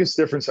 The biggest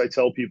difference I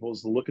tell people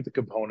is to look at the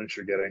components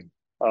you're getting.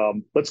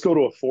 Let's go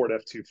to a Ford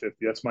F-250.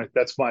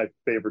 That's my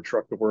favorite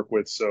truck to work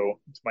with, so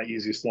it's my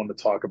easiest one to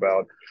talk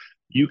about.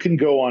 You can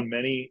go on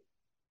many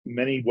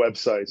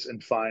websites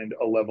and find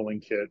a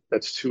leveling kit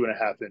that's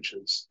 2.5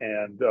 inches,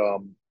 and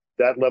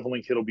that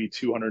leveling kit will be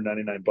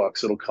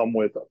 $299. It'll come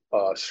with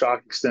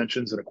shock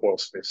extensions and a coil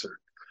spacer.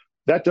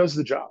 That does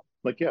the job.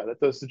 That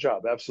does the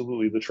job.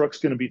 Absolutely. The truck's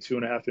going to be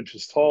 2.5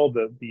 inches tall.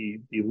 The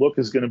look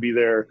is going to be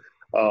there.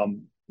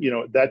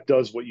 That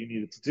does what you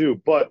need it to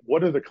do. But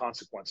what are the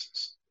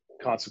consequences?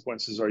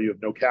 Consequences are you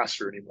have no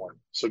caster anymore.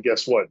 So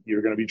guess what?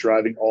 You're going to be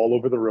driving all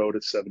over the road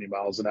at 70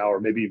 miles an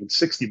hour, maybe even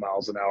 60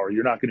 miles an hour.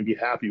 You're not going to be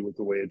happy with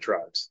the way it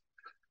drives.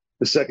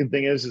 The second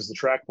thing is the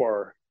track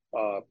bar.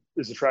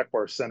 Is the track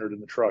bar centered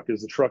in the truck?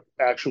 Does it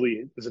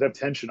have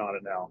tension on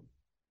it now?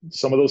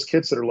 Some of those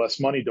kits that are less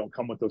money don't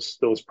come with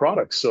those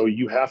products. So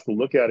you have to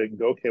look at it and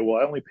go, okay,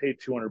 well, I only paid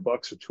 $200 or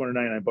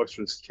 $299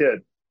 for this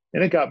kit,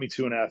 and it got me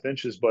 2.5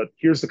 inches, but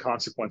here's the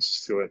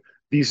consequences to it.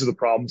 These are the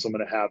problems I'm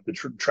going to have. The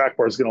track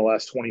bar is going to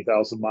last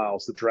 20,000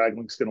 miles. The drag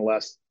link's going to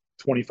last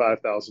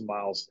 25,000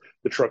 miles.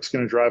 The truck's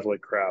going to drive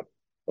like crap.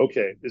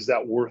 Okay, is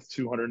that worth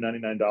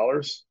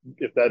 $299?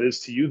 If that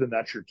is to you, then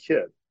that's your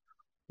kit.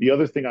 The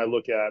other thing I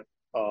look at,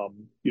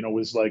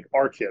 was like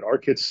our kit. Our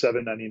kit's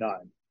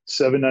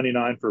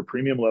 $799 for a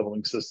premium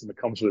leveling system that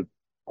comes with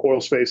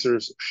coil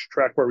spacers,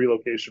 track bar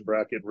relocation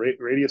bracket,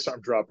 radius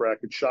arm drop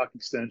bracket, shock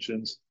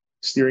extensions,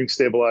 steering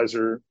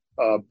stabilizer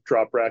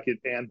drop bracket,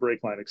 and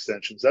brake line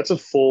extensions. That's a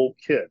full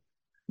kit.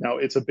 Now,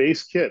 it's a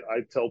base kit.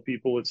 I tell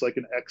people it's like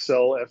an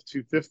XL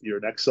F-250 or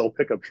an XL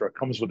pickup truck.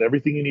 Comes with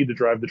everything you need to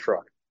drive the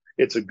truck.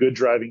 It's a good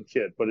driving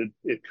kit, but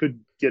it could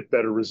get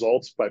better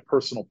results by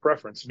personal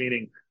preference,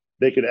 meaning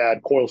they could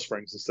add coil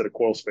springs instead of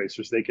coil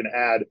spacers. They can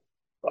add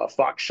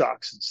Fox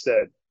shocks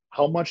instead.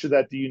 How much of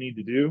that do you need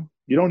to do?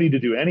 You don't need to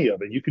do any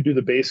of it. You could do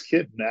the base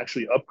kit and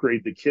actually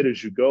upgrade the kit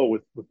as you go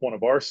with one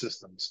of our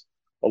systems.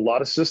 A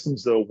lot of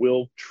systems, though,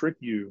 will trick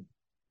you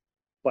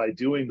by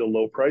doing the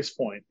low price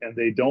point, and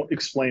they don't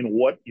explain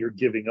what you're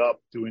giving up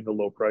doing the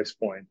low price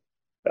point.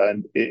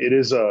 And it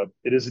is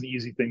an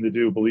easy thing to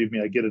do. Believe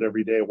me, I get it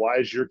every day. Why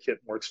is your kit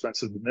more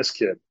expensive than this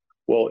kit?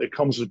 Well, it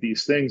comes with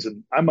these things,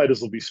 and I might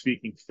as well be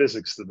speaking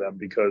physics to them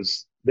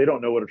because they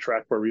don't know what a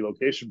track bar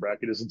relocation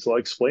bracket is until I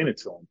explain it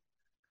to them.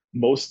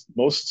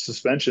 Most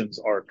suspensions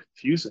are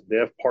confusing. They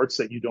have parts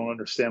that you don't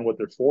understand what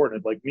they're for,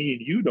 and like me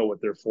and you know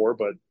what they're for,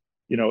 but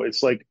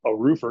it's like a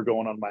roofer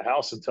going on my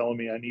house and telling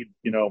me I need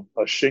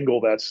a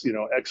shingle that's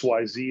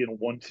XYZ and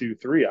 1 2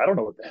 3. I don't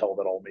know what the hell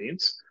that all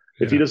means.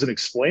 Yeah. If he doesn't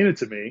explain it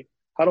to me,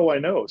 how do I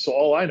know? So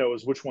all I know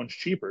is which one's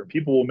cheaper.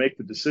 People will make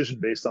the decision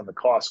based on the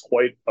cost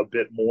quite a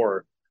bit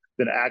more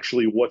than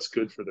actually what's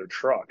good for their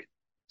truck.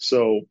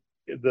 So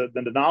the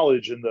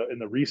knowledge and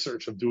the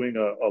research of doing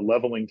a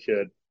leveling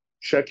kit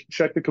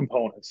check the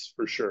components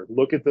for sure.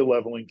 Look at the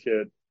leveling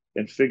kit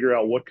and figure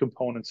out what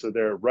components are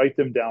there. Write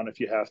them down if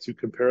you have to.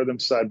 Compare them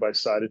side by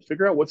side and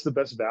figure out what's the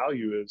best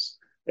value is,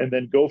 and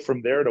then go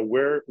from there to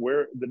where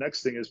the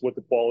next thing is what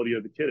the quality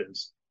of the kit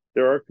is.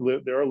 There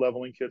are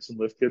leveling kits and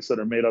lift kits that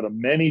are made out of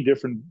many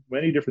different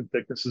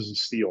thicknesses of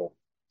steel.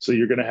 So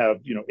you're going to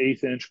have,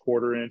 eighth inch,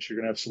 quarter inch.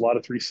 You're going to have a lot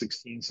of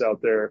 3/16ths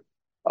out there.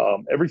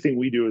 Everything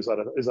we do is out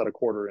of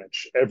quarter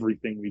inch.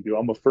 Everything we do.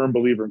 I'm a firm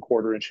believer in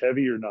quarter inch,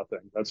 heavy or nothing.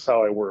 That's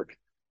how I work.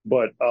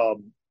 But a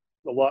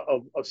lot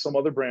of some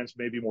other brands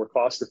may be more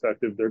cost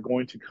effective. They're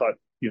going to cut,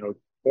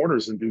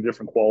 corners and do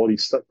different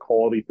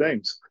quality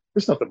things.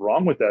 There's nothing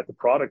wrong with that. The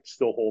product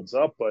still holds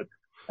up, but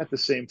at the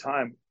same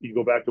time, you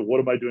go back to what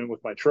am I doing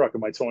with my truck?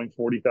 Am I towing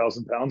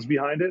 40,000 pounds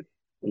behind it?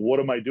 What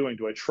am I doing?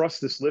 Do I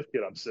trust this lift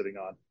kit I'm sitting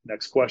on?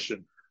 Next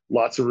question.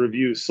 Lots of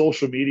reviews.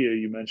 Social media,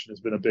 you mentioned, has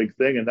been a big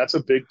thing, and that's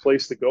a big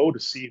place to go to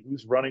see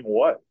who's running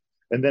what.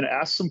 And then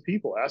ask some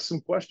people, ask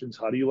some questions.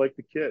 How do you like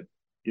the kit?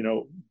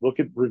 Look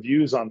at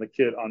reviews on the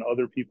kit on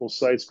other people's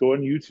sites. Go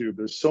on YouTube.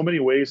 There's so many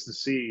ways to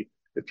see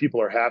if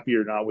people are happy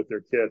or not with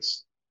their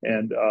kits,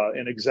 and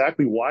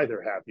exactly why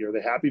they're happy. Are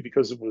they happy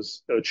because it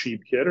was a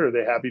cheap kit, or are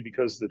they happy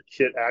because the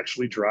kit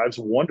actually drives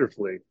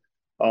wonderfully?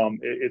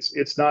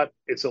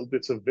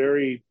 It's a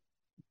very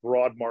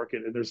broad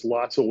market, and there's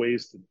lots of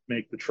ways to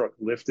make the truck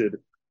lifted.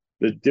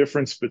 The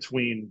difference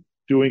between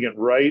doing it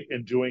right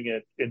and doing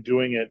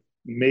it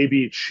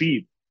maybe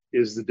cheap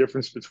is the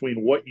difference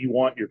between what you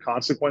want your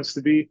consequence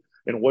to be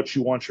and what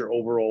you want your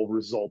overall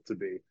result to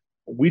be.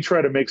 We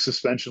try to make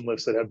suspension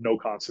lifts that have no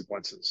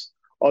consequences,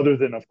 other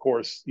than, of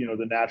course,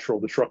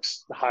 the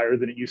truck's higher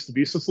than it used to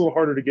be, so it's a little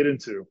harder to get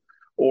into,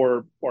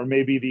 or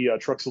maybe the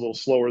truck's a little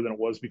slower than it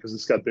was because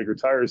it's got bigger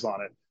tires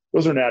on it.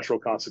 Those are natural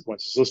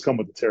consequences. Those come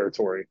with the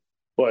territory.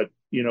 But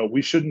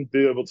we shouldn't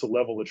be able to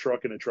level a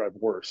truck and it drive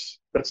worse.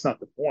 That's not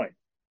the point.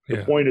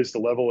 The point is to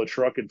level a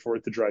truck and for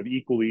it to drive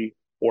equally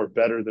or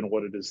better than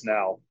what it is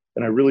now.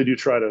 And I really do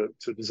try to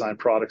design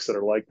products that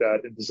are like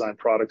that, and design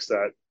products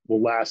that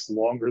will last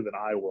longer than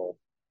I will.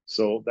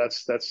 So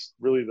that's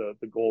really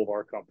the goal of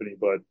our company.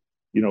 But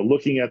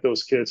looking at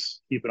those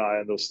kits, keep an eye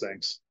on those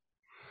things.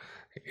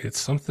 It's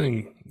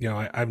something,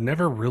 I've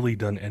never really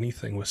done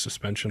anything with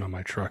suspension on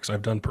my trucks.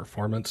 I've done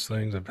performance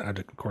things. I've had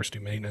to, of course, do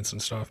maintenance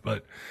and stuff.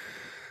 But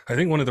I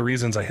think one of the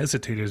reasons I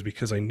hesitated is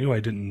because I knew I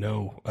didn't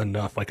know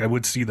enough. Like I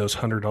would see those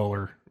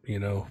 $100,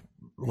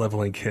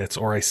 leveling kits,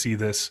 or I see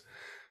this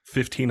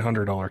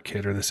 $1,500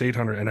 kit or this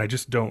 800, and I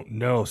just don't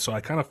know. So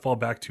I kind of fall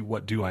back to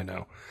what do I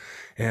know?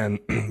 And,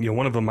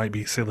 one of them might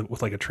be, say,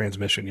 with like a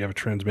transmission. You have a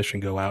transmission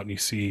go out and you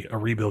see a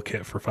rebuild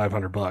kit for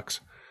 $500.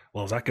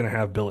 Well, is that going to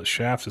have billet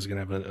shafts? Is it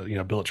going to have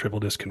a billet triple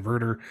disc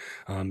converter?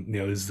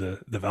 Is the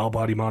valve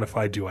body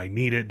modified? Do I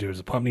need it? Does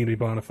the pump need to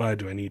be modified?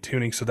 Do I need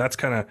tuning? So that's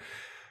kind of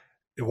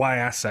why I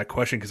asked that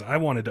question, because I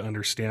wanted to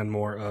understand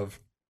more of,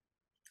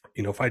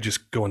 if I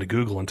just go into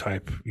Google and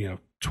type,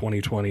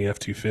 2020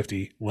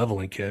 F250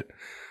 leveling kit,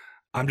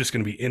 I'm just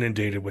going to be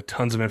inundated with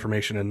tons of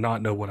information and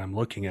not know what I'm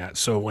looking at.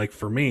 So like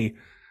for me,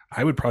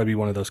 I would probably be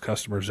one of those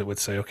customers that would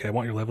say, okay, I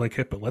want your leveling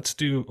kit, but let's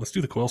do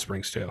the coil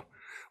springs too.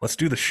 Let's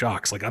do the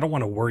shocks. Like, I don't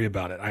want to worry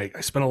about it.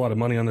 I spent a lot of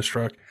money on this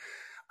truck.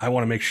 I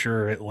want to make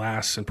sure it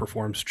lasts and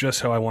performs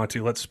just how I want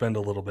to. Let's spend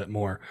a little bit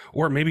more.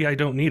 Or maybe I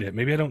don't need it.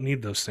 Maybe I don't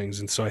need those things.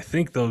 And so I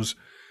think those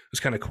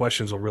kind of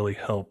questions will really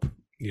help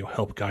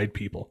guide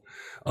people.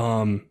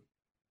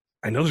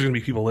 I know there's going to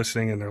be people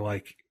listening and they're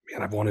like,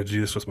 man, I've wanted to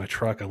do this with my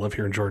truck. I love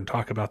hearing Jordan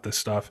talk about this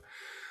stuff.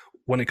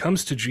 When it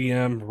comes to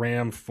GM,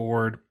 Ram,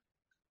 Ford,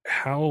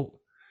 how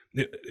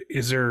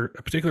is there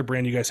a particular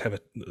brand you guys have,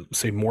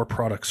 say, more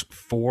products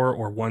for,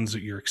 or ones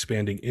that you're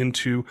expanding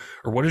into,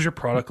 or what does your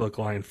product look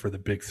like for the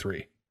big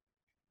three?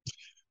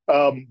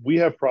 We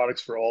have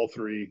products for all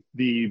three.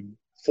 The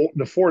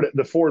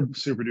Ford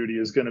Super Duty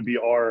is going to be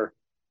our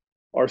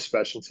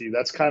specialty.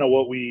 That's kind of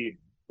what we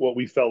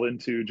fell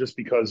into, just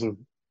because of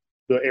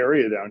the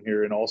area down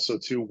here, and also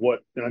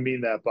and I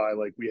mean that by,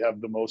 like, we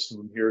have the most of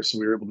them here, so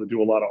we were able to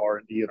do a lot of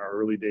R&D in our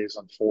early days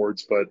on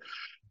Fords. But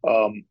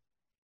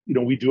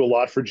we do a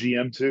lot for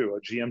GM too.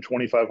 A GM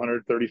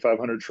 2500,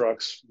 3500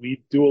 trucks.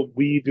 We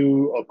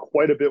do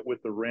quite a bit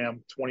with the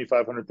Ram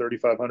 2500,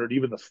 3500,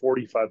 even the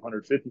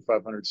 4500,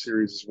 5500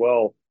 series as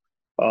well.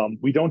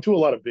 We don't do a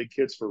lot of big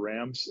kits for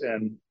Rams,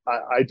 and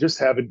I just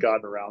haven't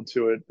gotten around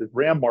to it. The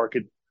Ram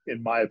market,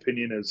 in my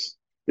opinion,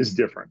 is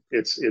different.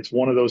 It's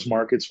one of those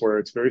markets where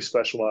it's very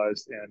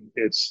specialized, and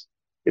it's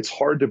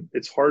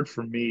hard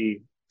for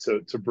me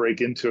to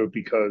break into it,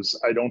 because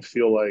I don't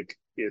feel like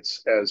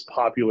it's as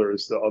popular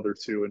as the other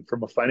two. And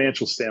from a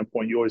financial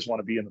standpoint, you always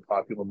want to be in the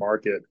popular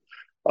market.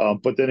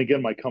 But then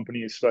again, my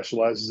company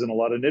specializes in a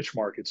lot of niche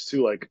markets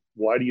too. Like,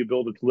 why do you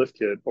build a lift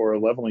kit or a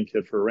leveling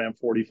kit for a Ram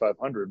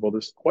 4500? Well,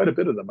 there's quite a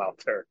bit of them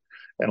out there,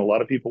 and a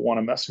lot of people want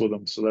to mess with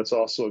them. So that's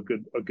also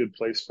a good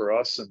place for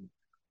us. And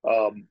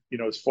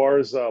as far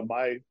as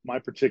my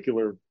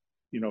particular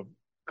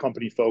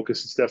company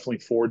focus, it's definitely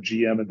Ford,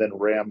 GM, and then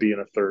Ram being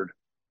a third.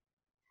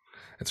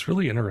 It's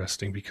really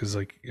interesting because,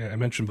 like I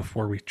mentioned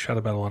before, we chat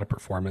about a lot of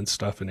performance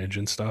stuff and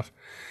engine stuff,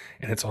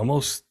 and it's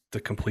almost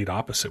the complete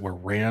opposite. Where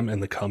Ram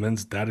and the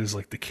Cummins, that is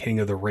like the king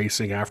of the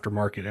racing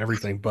aftermarket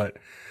everything. But I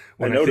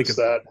when I think noticed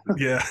of, that.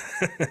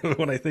 yeah,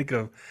 when I think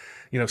of,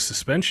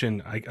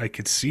 suspension, I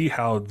could see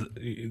how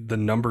the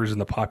numbers and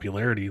the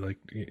popularity, like,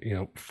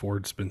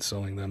 Ford's been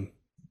selling them,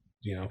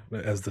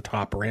 as the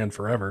top brand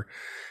forever.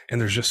 And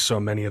there's just so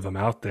many of them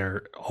out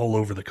there all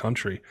over the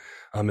country.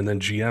 And then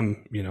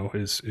GM,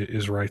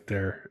 is right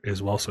there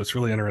as well. So it's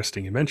really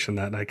interesting you mentioned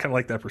that. And I kind of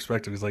like that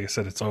perspective because, like I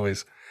said, it's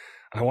always,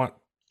 I want,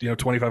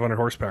 2,500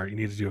 horsepower, you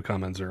need to do a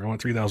Cummins, or I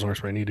want 3,000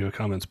 horsepower, you need to do a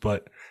Cummins,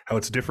 but how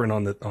it's different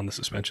on the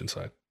suspension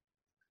side.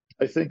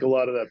 I think a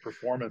lot of that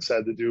performance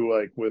had to do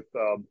like with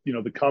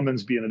the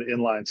Cummins being an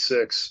inline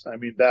six. I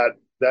mean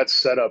that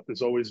setup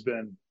has always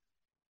been.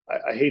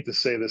 I hate to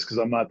say this because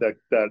I'm not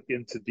that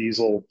into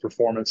diesel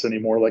performance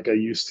anymore like I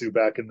used to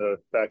back in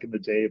the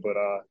day. But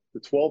the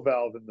 12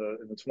 valve and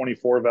the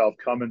 24 valve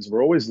Cummins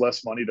were always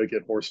less money to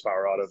get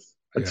horsepower out of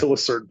Yeah. until a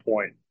certain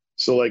point.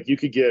 So like you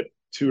could get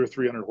 200 or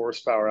 300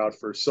 horsepower out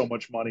for so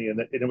much money, and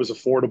it was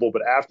affordable.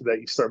 But after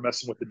that, you start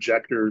messing with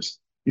ejectors,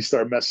 you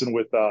start messing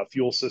with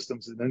fuel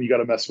systems, and then you got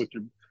to mess with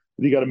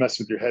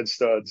your head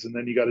studs, and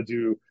then you got to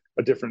do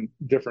a different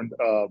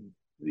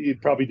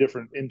probably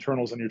different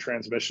internals on your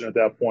transmission at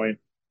that point.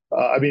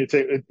 I mean,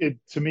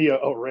 to me,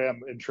 a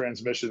Ram in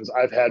transmissions,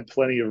 I've had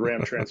plenty of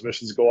Ram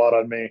transmissions go out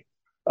on me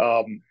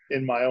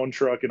in my own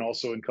truck and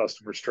also in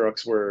customers'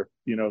 trucks where,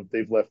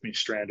 they've left me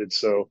stranded.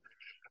 So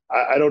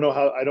I don't know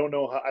how, I don't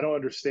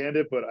understand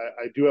it, but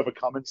I do have a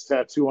Cummins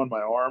tattoo on my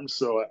arm.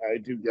 So I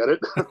do get it.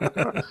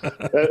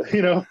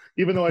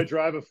 Even though I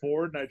drive a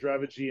Ford and I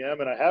drive a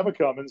GM and I have a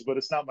Cummins, but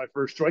it's not my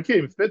first choice. I can't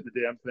even fit the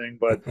damn thing,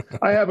 but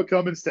I have a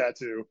Cummins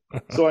tattoo.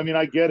 So, I mean,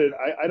 I get it.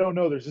 I don't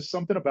know. There's just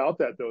something about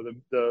that though.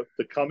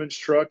 The Cummins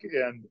truck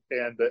and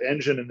the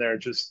engine in there,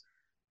 just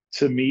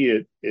to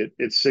me,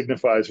 it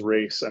signifies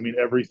race. I mean,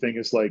 everything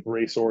is like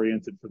race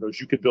oriented for those.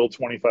 You could build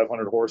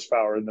 2,500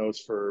 horsepower in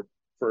those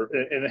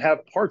and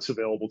have parts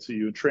available to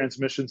you and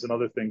transmissions and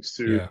other things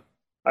too. Yeah.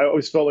 I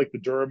always felt like the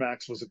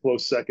Duramax was a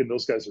close second.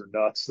 Those guys are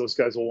nuts. Those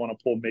guys will want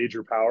to pull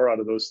major power out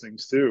of those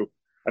things too.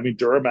 I mean,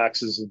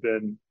 Duramaxes have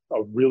been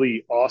a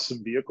really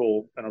awesome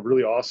vehicle and a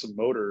really awesome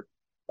motor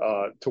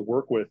to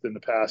work with in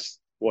the past,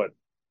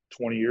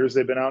 20 years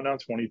they've been out now,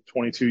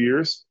 22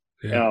 years.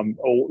 Yeah.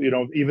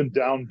 Even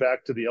down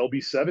back to the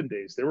LB7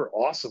 days, they were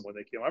awesome when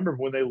they came. I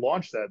remember when they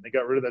launched that and they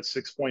got rid of that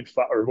 6.5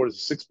 or what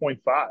is it,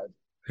 6.5.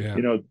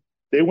 Yeah.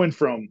 They went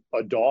from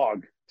a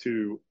dog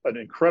to an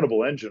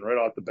incredible engine right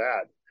off the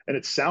bat, and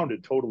it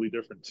sounded totally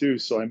different too.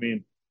 So I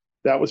mean,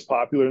 that was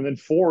popular. And then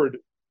Ford,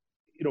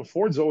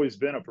 Ford's always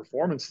been a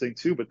performance thing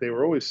too, but they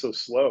were always so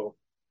slow.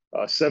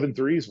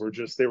 7.3s were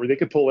just they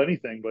could pull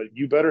anything, but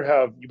you better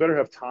have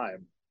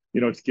time,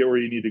 to get where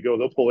you need to go.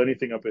 They'll pull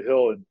anything up a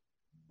hill, and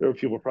there were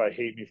people who probably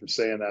hate me for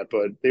saying that,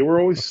 but they were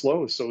always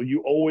slow, so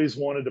you always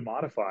wanted to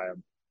modify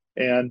them.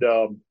 And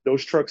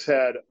those trucks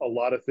had a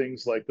lot of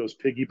things like those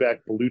piggyback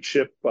blue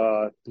chip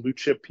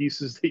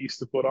pieces they used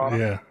to put on them.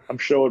 Yeah. I'm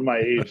showing my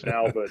age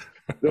now, but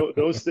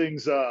those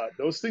things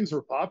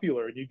were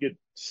popular, and you get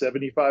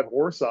 75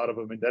 horse out of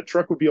them, and that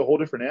truck would be a whole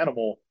different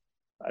animal.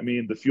 I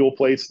mean, the fuel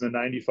plates in the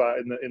 95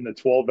 in the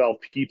 12 valve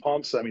P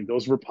pumps, I mean,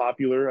 those were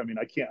popular. I mean,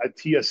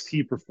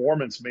 TST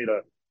Performance made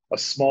a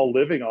small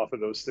living off of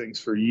those things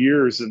for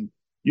years, and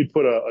you'd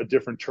put a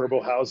different turbo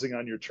housing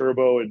on your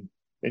turbo,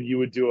 and you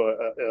would do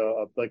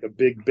like a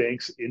big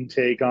Banks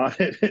intake on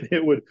it, and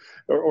it would,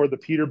 or the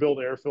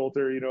Peterbilt air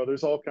filter.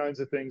 There's all kinds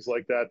of things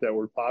like that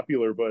were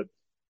popular. But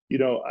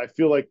I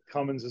feel like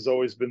Cummins has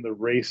always been the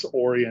race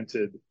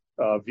oriented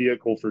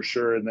vehicle for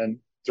sure, and then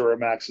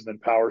Duramax, and then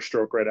Power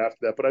Stroke right after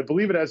that. But I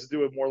believe it has to do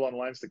with more along the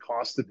lines the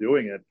cost of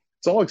doing it.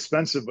 It's all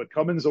expensive, but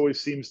Cummins always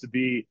seems to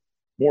be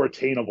more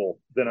attainable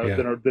than a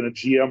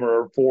GM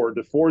or a Ford.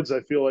 The Fords, I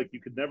feel like you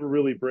could never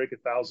really break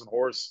 1,000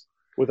 horse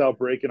without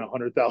breaking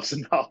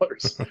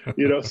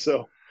 $100,000,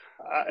 So,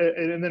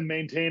 and then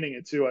maintaining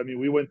it too. I mean,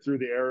 we went through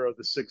the era of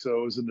the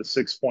 6.0s and the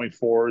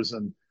 6.4s,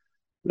 and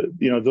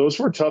those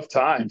were tough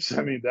times.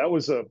 I mean, that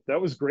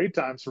was great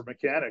times for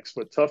mechanics,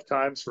 but tough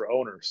times for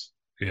owners.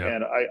 Yeah.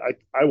 And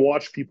I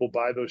watch people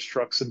buy those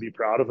trucks and be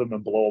proud of them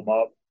and blow them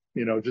up,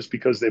 just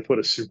because they put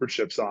a super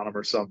chips on them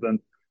or something.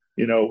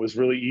 It was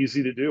really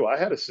easy to do. I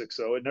had a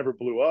 6.0. It never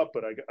blew up,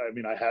 but I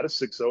mean, I had a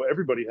 6.0.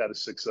 Everybody had a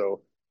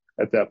 6.0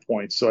 at that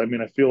point. So, I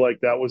mean, I feel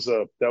like that was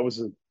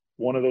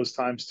one of those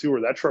times too,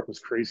 where that truck was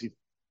crazy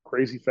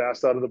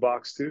fast out of the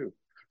box too,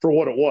 for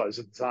what it was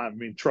at the time. I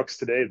mean, trucks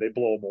today, they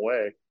blow them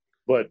away.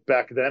 But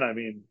back then, I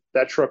mean,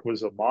 that truck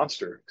was a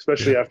monster,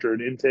 especially after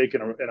an intake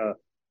and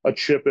a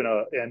chip and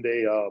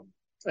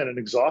an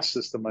exhaust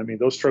system. I mean,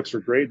 those trucks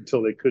were great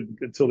until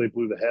they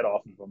blew the head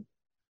off of them.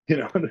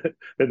 And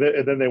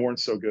then they weren't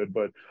so good.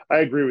 But I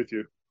agree with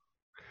you.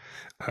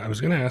 I was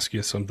going to ask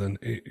you something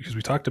because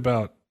we talked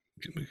about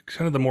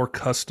kind of the more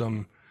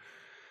custom,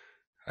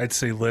 I'd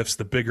say lifts,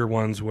 the bigger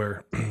ones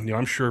where,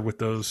 I'm sure with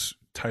those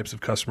types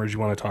of customers you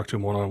want to talk to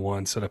them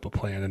one-on-one, set up a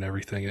plan and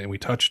everything. And we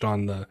touched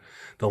on the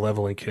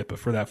leveling kit, but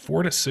for that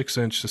 4 to 6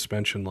 inch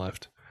suspension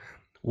lift,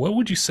 what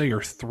would you say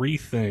are three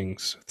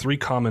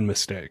common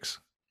mistakes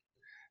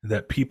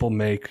that people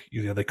make?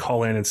 They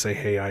call in and say,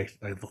 "Hey, I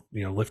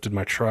lifted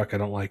my truck. I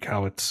don't like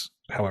how it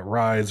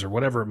rides," or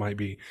whatever it might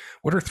be.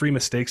 What are three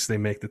mistakes they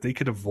make that they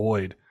could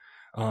avoid?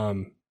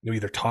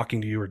 Either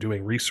talking to you or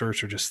doing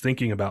research or just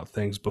thinking about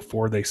things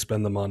before they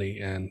spend the money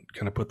and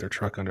kind of put their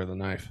truck under the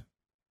knife.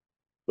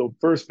 The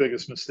first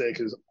biggest mistake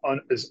is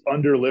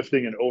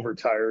underlifting and over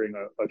tiring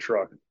a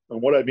truck.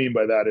 And what I mean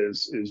by that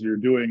is you're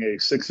doing a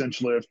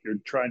 6-inch lift, you're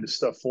trying to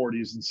stuff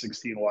 40s and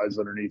 16 wides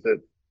underneath it.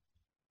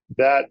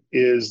 That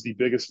is the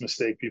biggest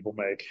mistake people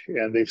make.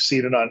 And they've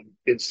seen it on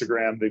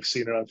Instagram, they've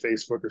seen it on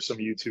Facebook or some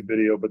YouTube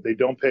video, but they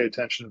don't pay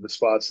attention to the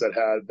spots that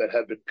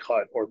have been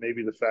cut, or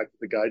maybe the fact that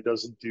the guy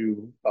doesn't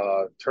do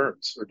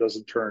turns, or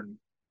doesn't turn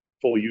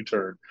full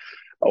U-turn,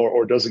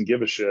 or doesn't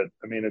give a shit.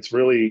 I mean, it's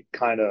really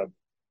kind of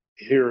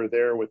here or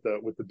there with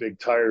the big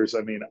tires.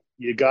 I mean,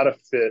 you got to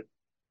fit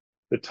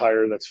the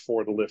tire that's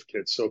for the lift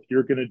kit. So if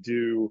you're going to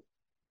do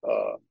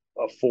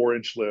a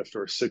 4-inch lift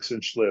or a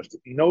 6-inch lift,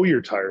 know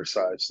your tire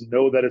size,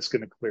 know that it's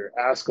going to clear,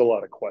 ask a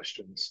lot of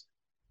questions.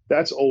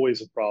 That's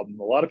always a problem.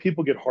 A lot of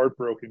people get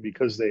heartbroken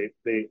because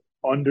they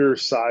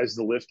undersize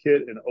the lift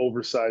kit and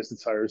oversize the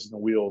tires and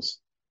the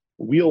wheels.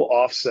 Wheel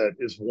offset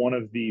is one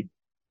of the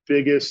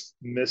biggest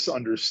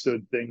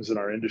misunderstood things in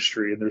our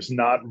industry, and there's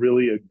not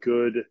really a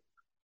good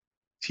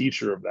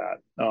teacher of that.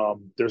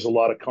 There's a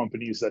lot of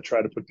companies that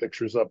try to put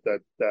pictures up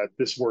that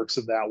this works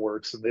and that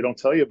works, and they don't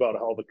tell you about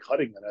all the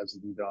cutting that has to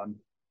be done.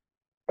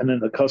 And then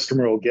the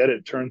customer will get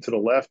it, turn to the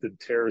left, and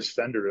tear his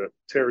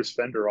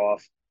fender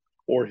off,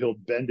 or he'll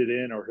bend it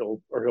in, or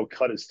he'll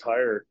cut his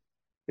tire.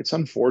 It's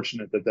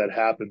unfortunate that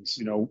happens.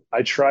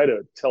 I try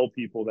to tell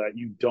people that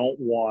you don't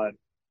want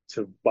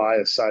to buy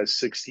a size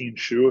 16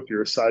 shoe if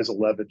you're a size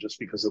 11 just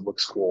because it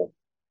looks cool.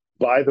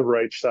 Buy the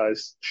right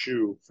size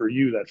shoe for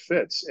you that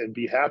fits, and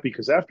be happy,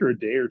 because after a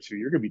day or two,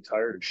 you're going to be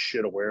tired of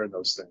shit of wearing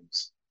those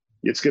things.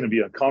 It's going to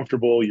be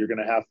uncomfortable. You're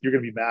going to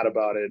be mad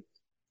about it.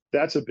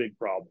 That's a big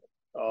problem.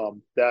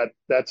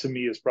 That to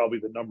me is probably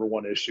the number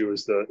one issue,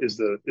 is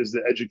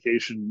the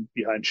education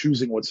behind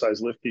choosing what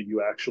size lift kit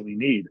you actually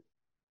need.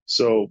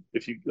 So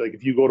if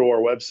you go to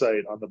our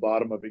website, on the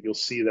bottom of it, you'll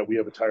see that we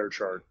have a tire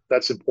chart.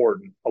 That's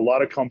important. A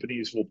lot of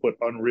companies will put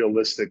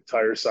unrealistic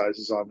tire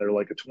sizes on there,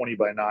 like a 20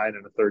 by 9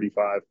 and a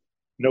 35.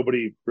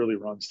 Nobody really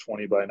runs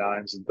 20 by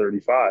 9s and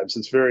 35s.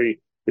 It's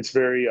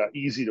very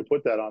easy to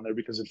put that on there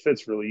because it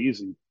fits really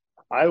easy.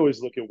 I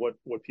always look at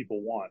what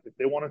people want. If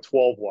they want a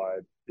 12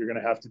 wide, you're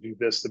going to have to do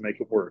this to make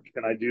it work.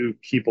 And I do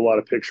keep a lot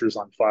of pictures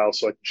on file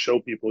so I can show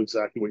people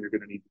exactly what you're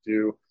going to need to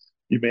do.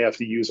 You may have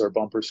to use our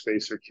bumper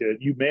spacer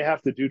kit. You may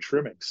have to do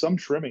trimming. Some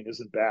trimming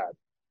isn't bad.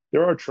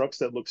 There are trucks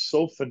that look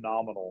so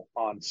phenomenal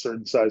on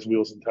certain size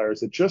wheels and tires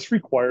that just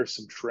require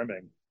some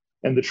trimming.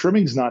 And the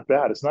trimming's not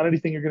bad. It's not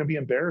anything you're going to be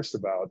embarrassed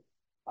about.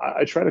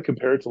 I try to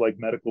compare it to like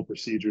medical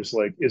procedures.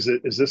 Like, is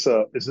this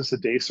a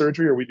day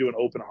surgery, or are we doing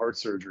open heart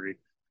surgery?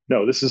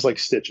 No, this is like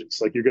stitches.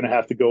 Like, you're going to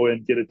have to go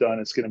in, get it done.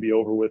 It's going to be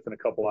over with in a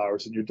couple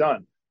hours and you're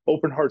done.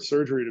 Open heart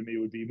surgery to me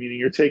would be meaning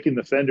you're taking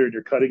the fender and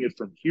you're cutting it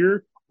from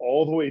here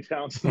all the way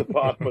down to the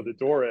bottom of the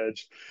door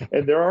edge.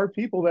 And there are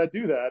people that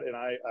do that. And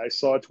I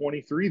saw a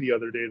 23 the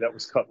other day that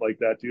was cut like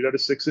that. Dude had a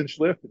 6-inch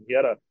lift, and he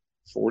had a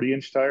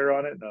 40-inch tire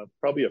on it, and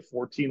probably a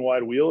 14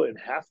 wide wheel, and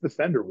half the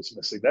fender was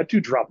missing. That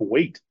dude dropped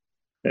weight.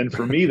 And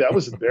for me, that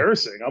was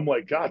embarrassing. I'm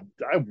like, God,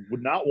 I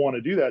would not want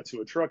to do that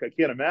to a truck. I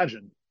can't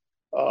imagine.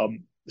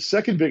 The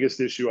second biggest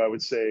issue I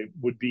would say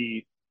would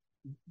be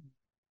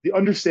the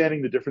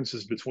understanding the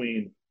differences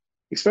between,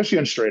 especially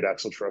on straight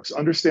axle trucks,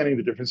 understanding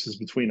the differences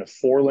between a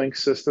 4-link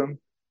system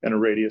and a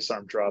radius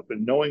arm drop,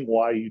 and knowing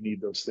why you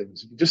need those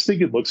things. If you just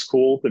think it looks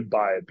cool, then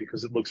buy it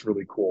because it looks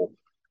really cool.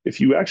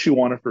 If you actually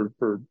want it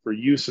for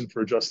use and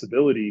for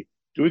adjustability,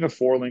 doing a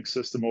 4-link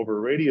system over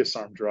a radius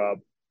arm drop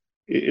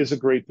is a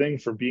great thing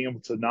for being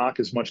able to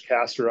knock as much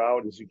caster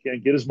out as you can,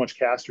 get as much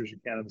caster as you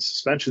can in the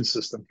suspension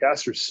system.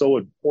 Caster is so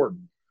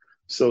important.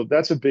 So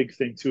that's a big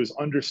thing too, is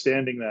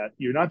understanding that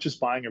you're not just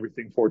buying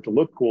everything for it to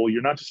look cool.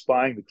 You're not just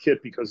buying the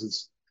kit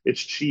because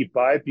it's cheap.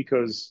 Buy it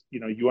because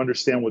you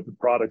understand what the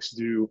products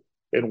do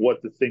and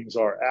what the things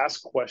are.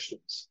 Ask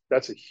questions.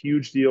 That's a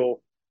huge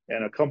deal.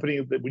 And a company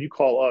that, when you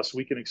call us,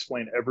 we can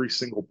explain every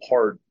single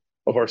part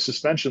of our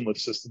suspension lift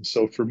system.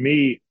 So for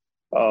me,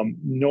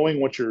 knowing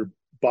what you're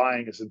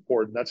buying is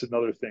important. That's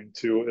another thing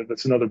too. And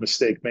that's another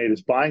mistake made,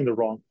 is buying the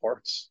wrong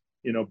parts.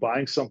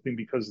 Buying something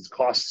because it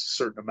costs a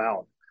certain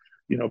amount.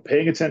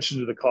 Paying attention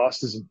to the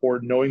cost is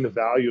important. Knowing the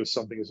value of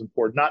something is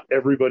important. Not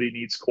everybody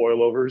needs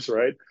coilovers,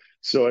 right?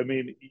 So, I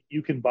mean,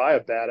 you can buy a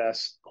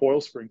badass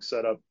coil spring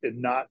setup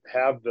and not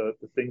have the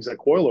things that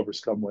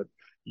coilovers come with.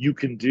 You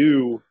can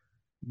do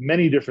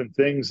many different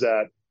things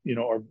that,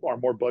 are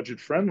more budget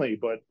friendly,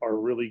 but are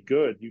really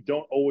good. You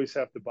don't always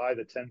have to buy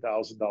the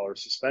 $10,000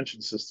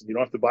 suspension system. You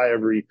don't have to buy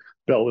every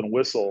bell and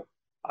whistle.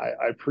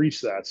 I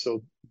preach that.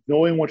 So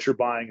knowing what you're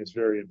buying is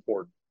very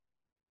important.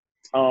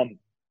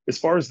 As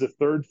far as the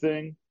third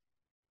thing,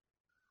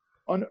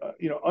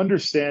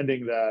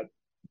 understanding that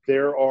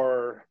there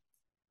are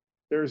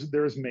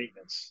there's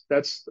maintenance.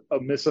 That's a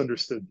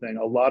misunderstood thing.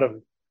 A lot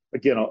of,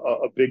 again,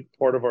 a big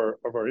part of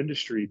our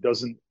industry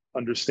doesn't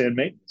understand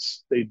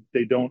maintenance. They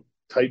don't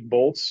tighten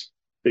bolts.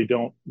 They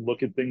don't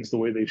look at things the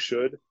way they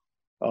should.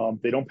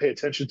 They don't pay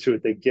attention to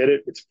it. They get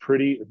it. It's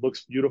pretty. It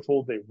looks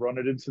beautiful. They run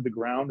it into the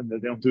ground, and then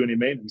they don't do any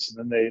maintenance,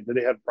 and then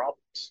they have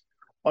problems.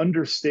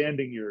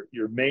 Understanding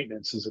your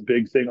maintenance is a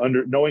big thing.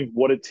 Knowing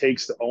what it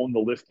takes to own the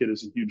lift kit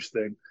is a huge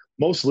thing.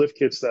 Most lift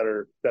kits that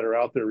are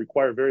out there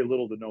require very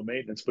little to no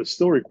maintenance, but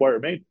still require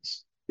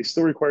maintenance. They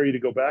still require you to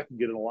go back and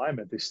get an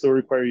alignment. They still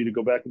require you to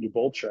go back and do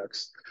bolt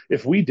checks.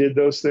 If we did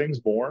those things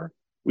more,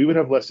 we would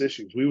have less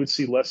issues. We would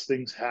see less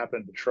things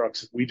happen to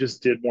trucks if we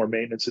just did more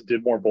maintenance and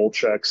did more bolt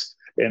checks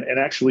and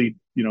actually,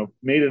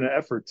 made an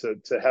effort to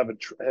have a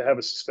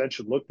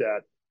suspension looked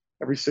at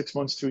every 6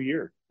 months to a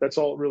year. That's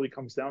all it really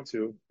comes down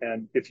to.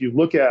 And if you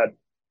look at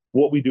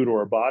what we do to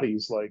our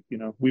bodies, like,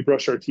 we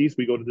brush our teeth,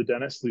 we go to the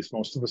dentist, at least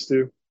most of us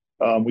do.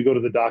 We go to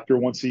the doctor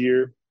once a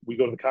year. We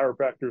go to the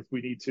chiropractor if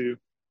we need to,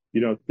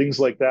 things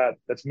like that.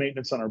 That's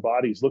maintenance on our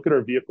bodies. Look at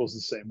our vehicles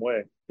the same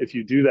way. If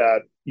you do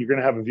that, you're going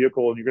to have a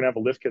vehicle and you're going to have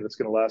a lift kit that's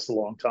going to last a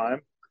long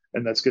time.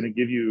 And that's going to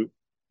give you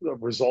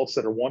results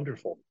that are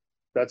wonderful.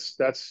 That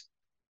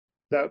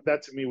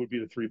to me would be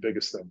the three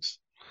biggest things.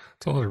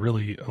 It's a lot of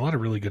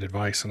really good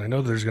advice. And I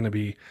know there's going to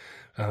be,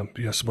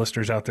 some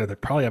listeners out there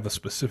that probably have a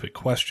specific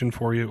question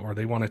for you, or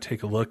they want to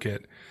take a look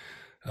at,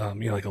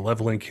 like a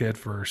leveling kit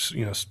for, a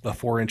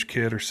 4-inch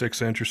kit or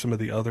 6-inch or some of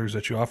the others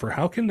that you offer.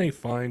 How can they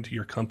find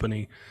your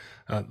company,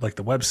 like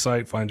the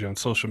website, find you on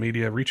social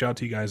media, reach out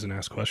to you guys and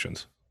ask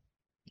questions?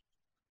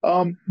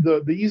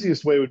 The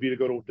easiest way would be to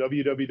go to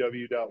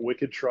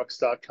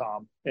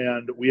www.wickedtrucks.com,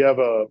 and we have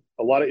a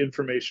lot of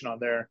information on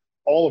there.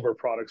 All of our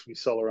products we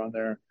sell are on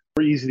there.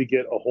 Very easy to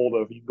get a hold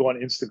of. You can go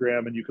on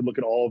Instagram and you can look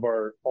at all of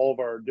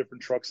our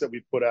different trucks that we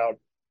put out.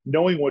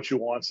 Knowing what you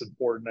want is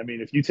important. I mean,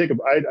 if you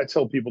I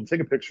tell people, take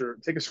a picture,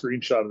 take a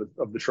screenshot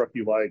of the truck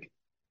you like,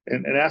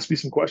 and ask me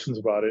some questions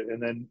about it, and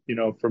then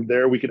from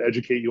there we can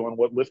educate you on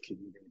what lift kit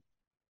you need.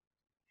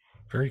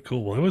 Very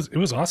cool. Well, it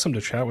was awesome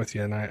to chat with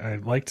you, and I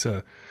always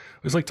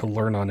like to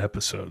learn on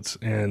episodes.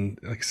 And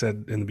like I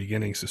said in the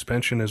beginning,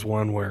 suspension is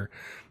one where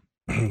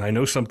I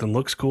know something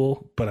looks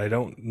cool, but I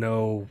don't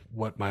know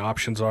what my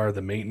options are,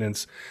 the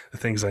maintenance, the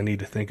things I need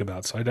to think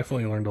about. So I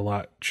definitely learned a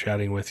lot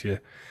chatting with you,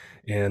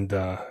 and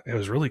it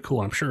was really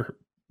cool. I'm sure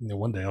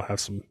one day I'll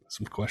have some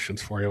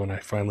questions for you when I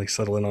finally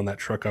settle in on that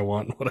truck I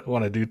want and what I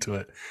want to do to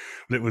it.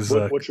 But it was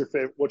what's your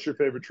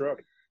favorite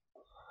truck?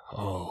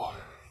 Oh,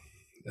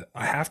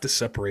 I have to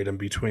separate them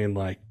between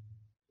like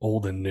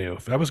old and new.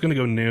 If I was going to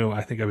go new,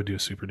 I think I would do a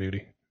Super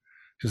Duty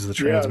because of the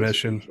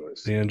transmission,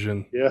 the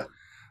engine. Yeah.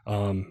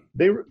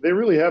 They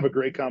really have a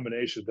great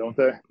combination, don't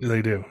they?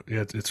 They do.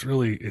 It's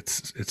really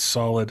it's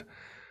solid.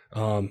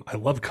 I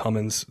love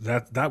Cummins.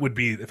 That would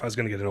be, if I was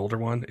going to get an older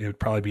one, it would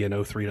probably be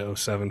an 03 to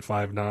 07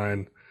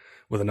 5.9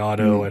 with an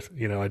auto.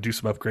 I do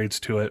some upgrades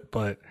to it,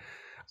 but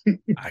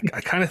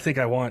I kind of think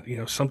I want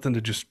something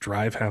to just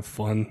drive, have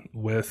fun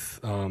with,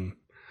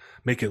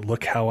 make it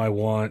look how I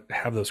want,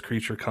 have those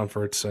creature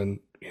comforts, and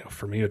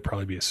for me it'd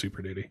probably be a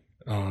Super Duty.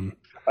 I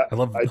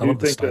do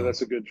think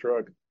that's a good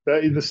truck.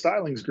 The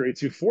styling's great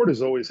too. Ford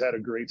has always had a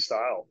great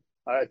style.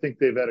 I think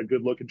they've had a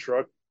good looking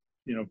truck.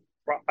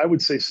 I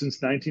would say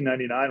since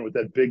 1999 with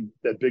that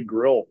big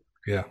grill.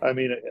 Yeah. I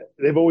mean,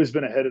 they've always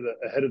been ahead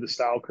of the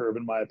style curve,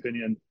 in my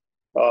opinion.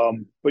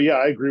 But yeah,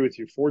 I agree with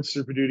you. Ford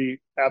Super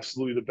Duty,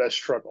 absolutely the best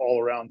truck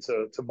all around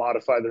to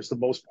modify. There's the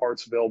most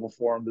parts available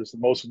for them. There's the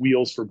most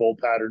wheels for bolt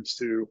patterns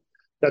too.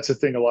 That's the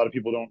thing a lot of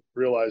people don't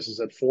realize is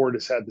that Ford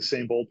has had the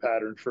same bolt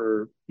pattern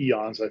for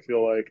eons, I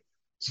feel like.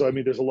 So, I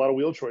mean, there's a lot of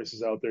wheel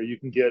choices out there. You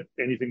can get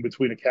anything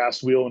between a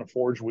cast wheel and a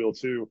forged wheel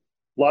too.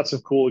 Lots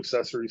of cool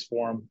accessories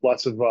for them.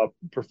 Lots of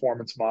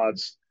performance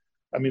mods.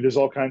 I mean, there's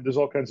all kinds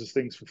of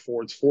things for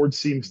Fords. Ford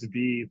seems to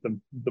be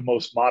the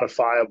most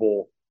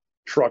modifiable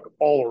truck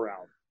all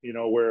around.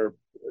 Where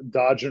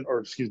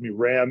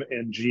Ram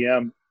and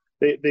GM,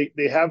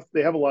 they have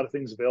a lot of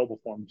things available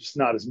for them, just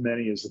not as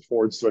many as the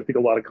Fords do. I think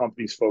a lot of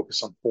companies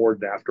focus on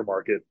Ford and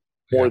aftermarket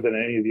more than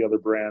any of the other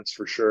brands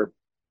for sure.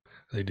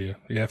 They do.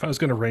 Yeah, if I was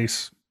going to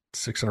race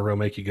 6 in a row,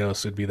 make you go,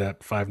 so it'd be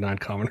that 5.9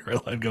 Common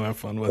Rail I'd go have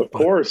fun with. Of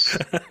course.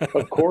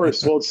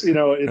 Well,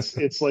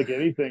 it's like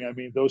anything. I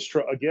mean,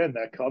 again,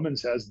 that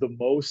Cummins has the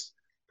most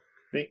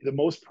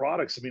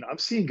products. I mean, I'm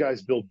seeing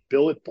guys build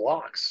billet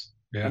blocks.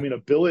 Yeah. I mean, a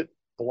billet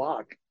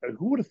block.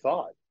 Who would have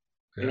thought?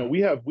 Yeah. We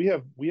have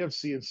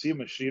CNC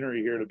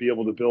machinery here to be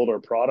able to build our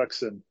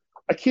products, and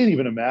I can't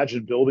even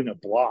imagine building a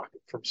block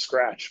from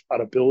scratch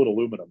out of billet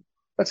aluminum.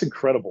 That's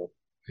incredible.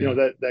 Yeah.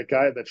 That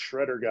guy, that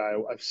shredder guy,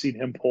 I've seen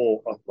him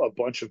pull a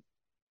bunch of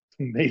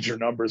major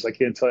numbers. I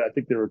can't tell you.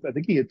 I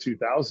think he hit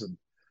 2,000,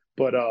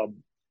 but I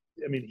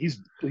mean, he's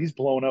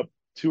blown up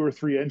 2 or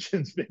 3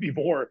 engines, maybe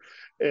more,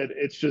 and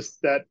it's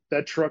just that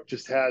truck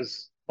just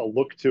has a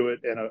look to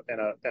it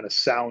and a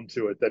sound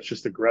to it that's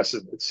just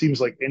aggressive. It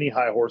seems like any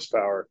high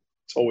horsepower,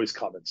 it's always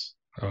Cummins.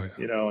 Oh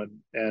yeah,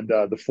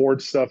 The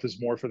Ford stuff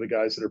is more for the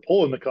guys that are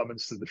pulling the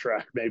Cummins to the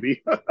track,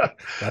 maybe. that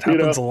you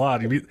happens know a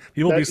lot.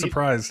 People be that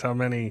surprised how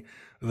many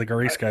of the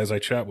race guys I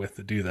chat with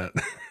that do that.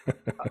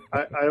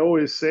 I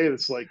always say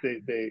it's like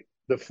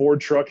the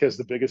Ford truck has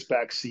the biggest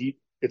back seat.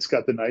 It's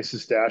got the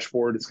nicest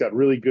dashboard. It's got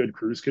really good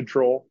cruise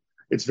control.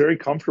 It's very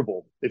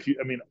comfortable.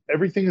 I mean,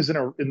 everything is in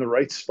the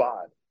right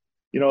spot.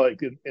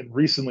 Like and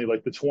recently,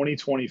 like the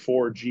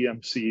 2024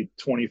 GMC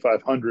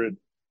 2500.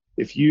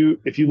 If you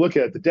look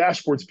at it, the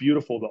dashboard's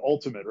beautiful, the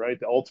ultimate, right?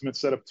 The ultimate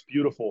setup is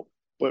beautiful.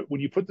 But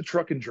when you put the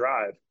truck in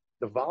drive,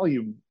 the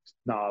volume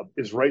knob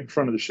is right in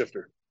front of the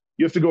shifter.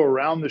 You have to go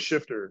around the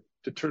shifter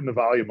to turn the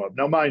volume up.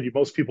 Now, mind you,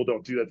 most people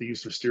don't do that. They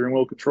use their steering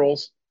wheel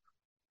controls.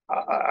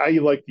 I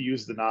like to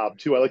use the knob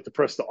too. I like to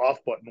press the off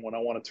button when I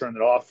want to turn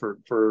it off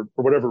for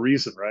whatever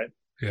reason, right?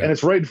 Yeah, And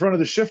it's right in front of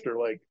the shifter.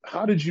 Like,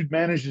 how did you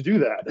manage to do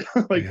that?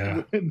 Like yeah,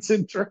 when it's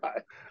in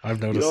drive,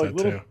 I've noticed like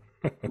that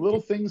too.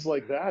 little things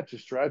like that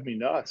just drive me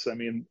nuts. I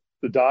mean,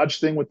 the Dodge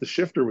thing with the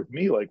shifter with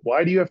me, like,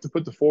 why do you have to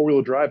put the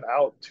four-wheel drive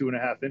out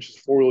 2.5 inches,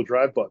 four-wheel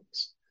drive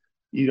buttons?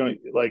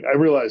 Like I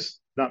realize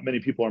not many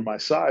people are my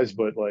size,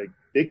 but like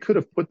they could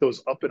have put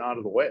those up and out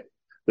of the way.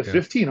 The Yeah,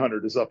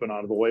 1500 is up and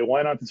out of the way.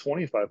 Why not the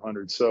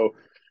 2500? So,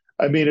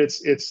 I mean,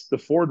 it's the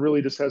Ford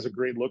really just has a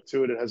great look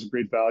to it. It has a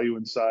great value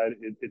inside.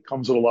 It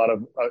comes with a lot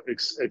of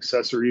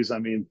accessories. I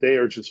mean, they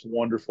are just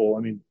wonderful.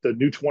 I mean, the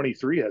new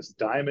 23 has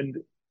diamond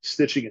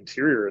stitching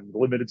interior and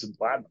limiteds and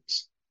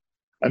platinums.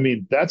 I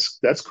mean, that's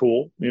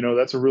cool.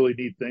 That's a really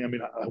neat thing. I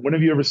mean, when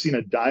have you ever seen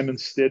a diamond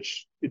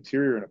stitch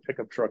interior in a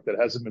pickup truck that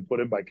hasn't been put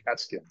in by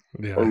Catskin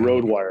yeah, or I haven't.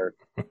 Roadwire?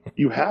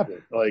 You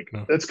haven't. Like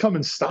No. that's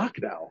coming stock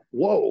now.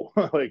 Whoa!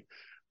 Like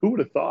who would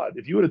have thought?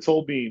 If you would have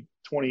told me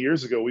 20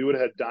 years ago we would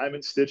have had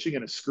diamond stitching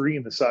and a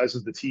screen the size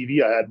of the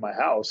TV I had in my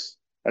house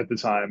at the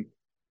time,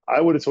 I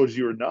would have told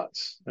you were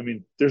nuts. I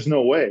mean, there's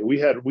no way. We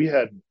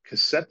had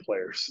cassette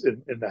players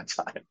in that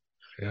time,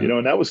 Yeah,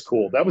 and that was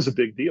cool. That was a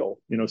big deal.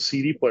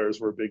 CD players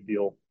were a big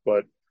deal,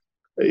 but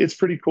it's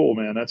pretty cool,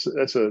 man. That's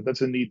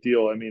a neat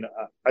deal. I mean,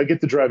 I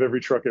get to drive every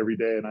truck every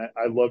day, and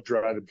I love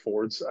driving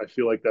Fords. I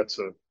feel like that's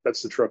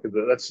the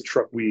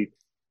truck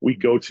we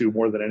go to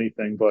more than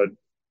anything. But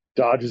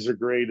Dodges are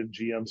great and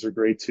GMs are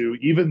great too.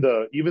 Even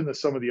the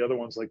some of the other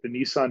ones like the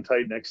Nissan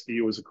Titan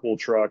XD was a cool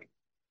truck.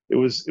 It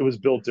was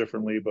built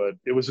differently, but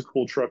it was a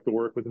cool truck to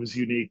work with. It was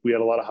unique. We had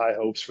a lot of high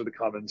hopes for the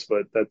Cummins,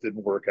 but that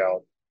didn't work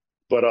out.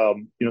 But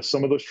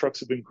some of those trucks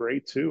have been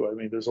great too. I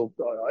mean, there's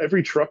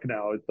every truck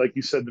now, like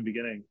you said in the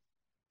beginning,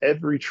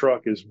 every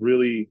truck is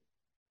really,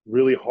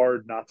 really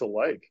hard not to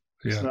like.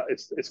 It's yeah. not.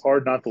 It's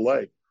hard not to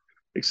like,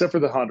 except for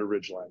the Honda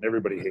Ridgeline.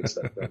 Everybody hates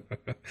that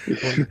Well,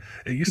 thing.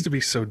 it used to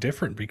be so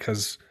different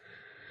because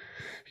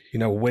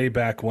way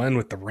back when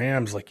with the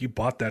Rams, like you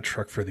bought that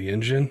truck for the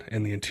engine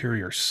and the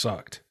interior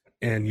sucked.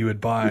 And you would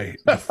buy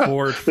the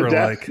Ford for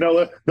like,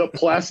 No, the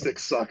plastic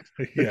sucked.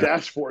 The yeah.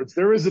 dashboards.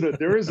 There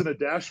isn't a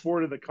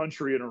dashboard in the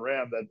country in a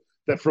Ram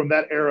that from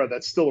that era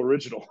that's still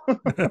original.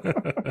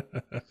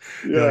 Yeah,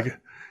 Yeah. like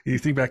you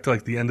think back to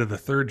like the end of the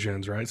third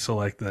gens, right? So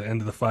like the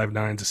end of the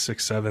 5.9s, the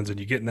 6.7s, and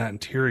you get in that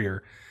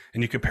interior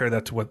and you compare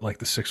that to what like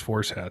the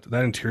 6.4s had.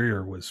 That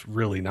interior was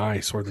really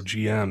nice, or the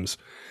GMs.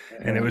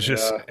 And it was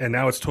just, Yeah. and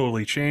now it's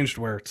totally changed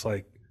where it's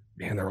like,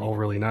 man, they're all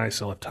really nice.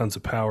 They'll have tons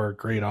of power,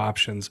 great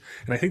options.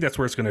 And I think that's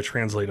where it's going to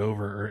translate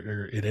over,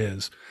 or it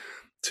is,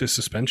 to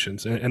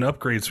suspensions and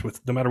upgrades with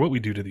no matter what we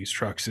do to these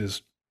trucks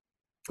is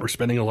we're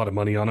spending a lot of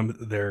money on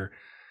them.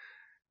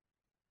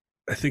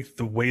 I think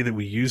the way that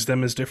we use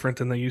them is different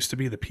than they used to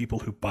be, the people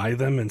who buy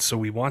them. And so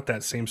we want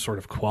that same sort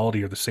of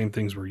quality or the same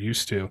things we're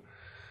used to.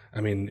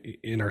 I mean,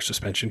 in our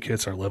suspension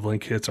kits, our leveling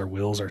kits, our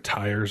wheels, our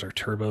tires, our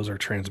turbos, our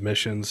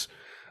transmissions,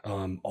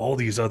 all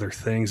these other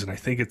things. And I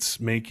think it's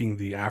making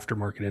the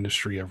aftermarket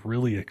industry a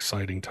really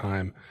exciting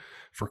time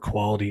for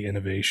quality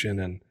innovation.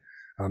 And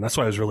that's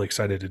why I was really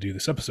excited to do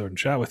this episode and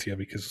chat with you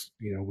because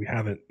we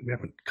haven't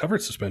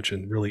covered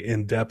suspension really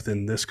in depth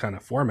in this kind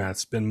of format.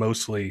 It's been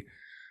mostly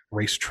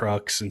race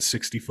trucks and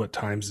 60-foot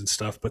times and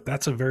stuff, but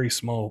that's a very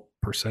small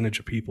percentage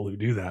of people who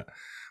do that.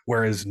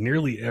 Whereas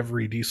nearly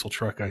every diesel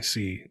truck I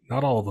see,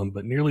 not all of them,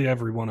 but nearly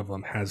every one of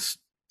them has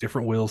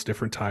different wheels,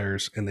 different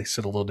tires, and they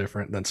sit a little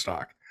different than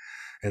stock.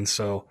 And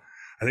so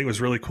I think it was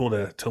really cool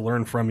to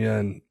learn from you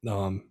and,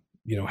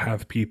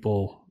 have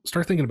people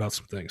start thinking about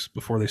some things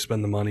before they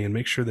spend the money and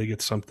make sure they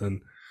get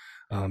something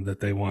that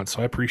they want.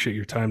 So I appreciate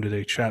your time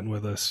today chatting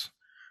with us,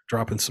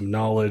 dropping some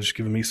knowledge,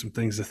 giving me some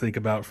things to think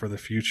about for the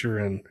future.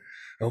 And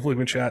hopefully we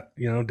can chat,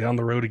 down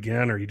the road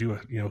again, or you do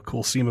a,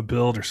 cool SEMA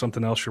build or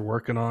something else you're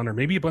working on, or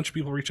maybe a bunch of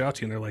people reach out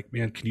to you and they're like,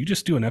 man, can you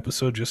just do an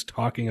episode just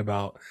talking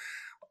about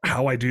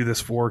how I do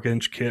this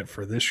 4-inch kit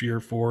for this year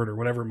Ford or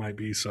whatever it might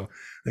be. So I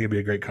think it'd be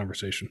a great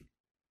conversation.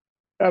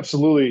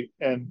 Absolutely.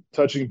 And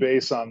touching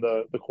base on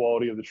the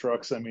quality of the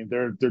trucks, I mean,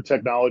 their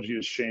technology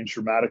has changed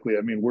dramatically.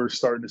 I mean, we're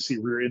starting to see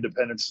rear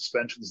independent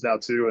suspensions now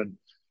too.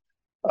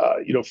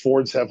 And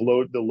Fords have the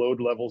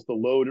load levels, the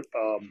load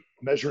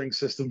measuring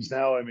systems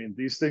now. I mean,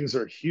 these things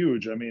are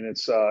huge. I mean,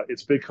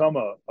 it's become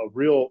a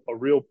real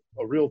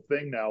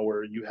thing now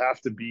where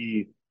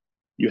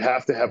you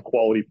have to have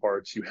quality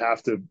parts. You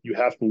have to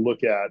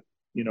look at,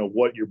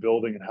 what you're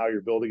building and how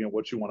you're building and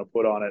what you want to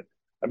put on it.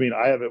 I mean,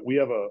 we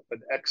have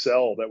an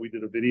XL that we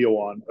did a video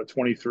on, a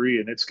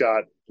 23, and it's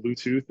got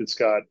Bluetooth. It's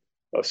got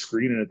a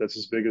screen in it that's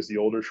as big as the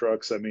older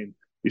trucks. I mean,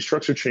 these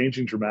trucks are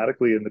changing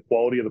dramatically, and the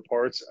quality of the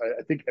parts.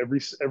 I think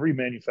every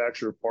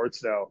manufacturer of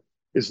parts now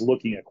is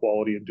looking at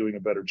quality and doing a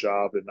better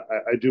job. And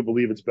I do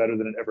believe it's better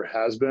than it ever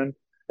has been.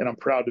 And I'm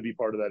proud to be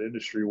part of that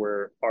industry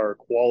where our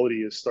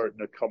quality is starting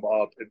to come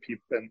up,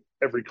 and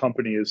every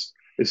company is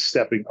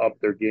stepping up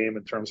their game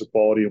in terms of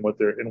quality and what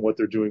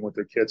they're doing with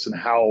their kits and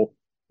how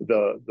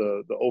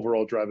the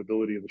overall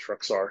drivability of the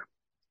trucks are.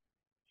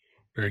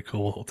 Very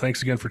cool. Well,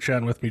 thanks again for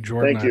chatting with me,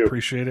 Jordan. Thank you. I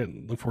appreciate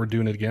it. Look forward to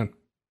doing it again.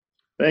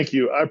 Thank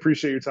you. I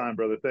appreciate your time,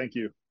 brother. Thank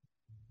you.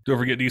 Don't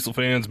forget, diesel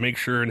fans, make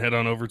sure and head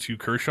on over to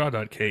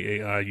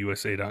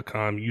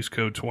kershaw.kaiusa.com. Use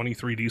code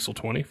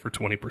 23diesel20 for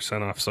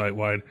 20% off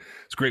site-wide.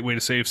 It's a great way to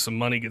save some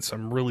money, get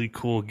some really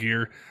cool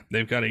gear.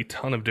 They've got a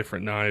ton of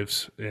different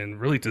knives and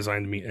really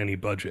designed to meet any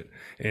budget.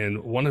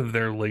 And one of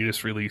their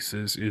latest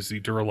releases is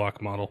the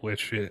Duralock model,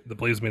 which the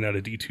blade is made out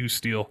of D2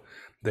 steel.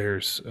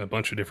 There's a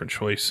bunch of different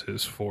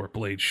choices for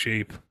blade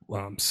shape,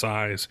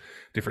 size,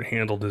 different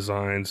handle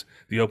designs.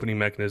 The opening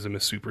mechanism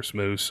is super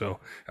smooth. So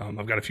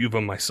I've got a few of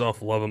them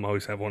myself. Love them.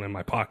 Always have one in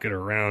my pocket or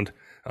around.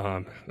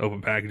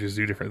 Open packages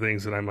do different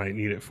things that I might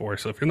need it for.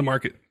 So if you're in the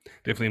market,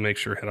 definitely make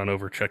sure head on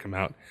over, check them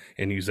out,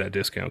 and use that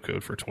discount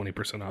code for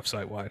 20% off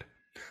site-wide.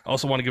 I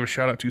also want to give a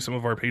shout out to some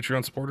of our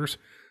Patreon supporters.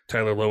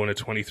 Tyler Lowen at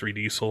 23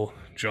 Diesel,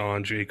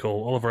 John, J.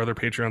 Cole, all of our other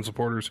Patreon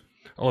supporters,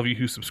 all of you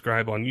who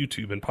subscribe on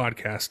YouTube and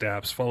podcast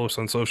apps, follow us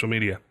on social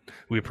media.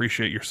 We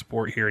appreciate your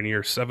support here in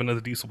year 7 of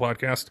the Diesel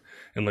Podcast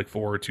and look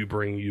forward to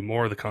bringing you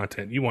more of the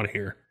content you want to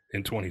hear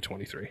in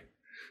 2023.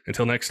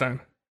 Until next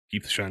time,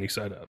 keep the shiny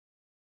side up.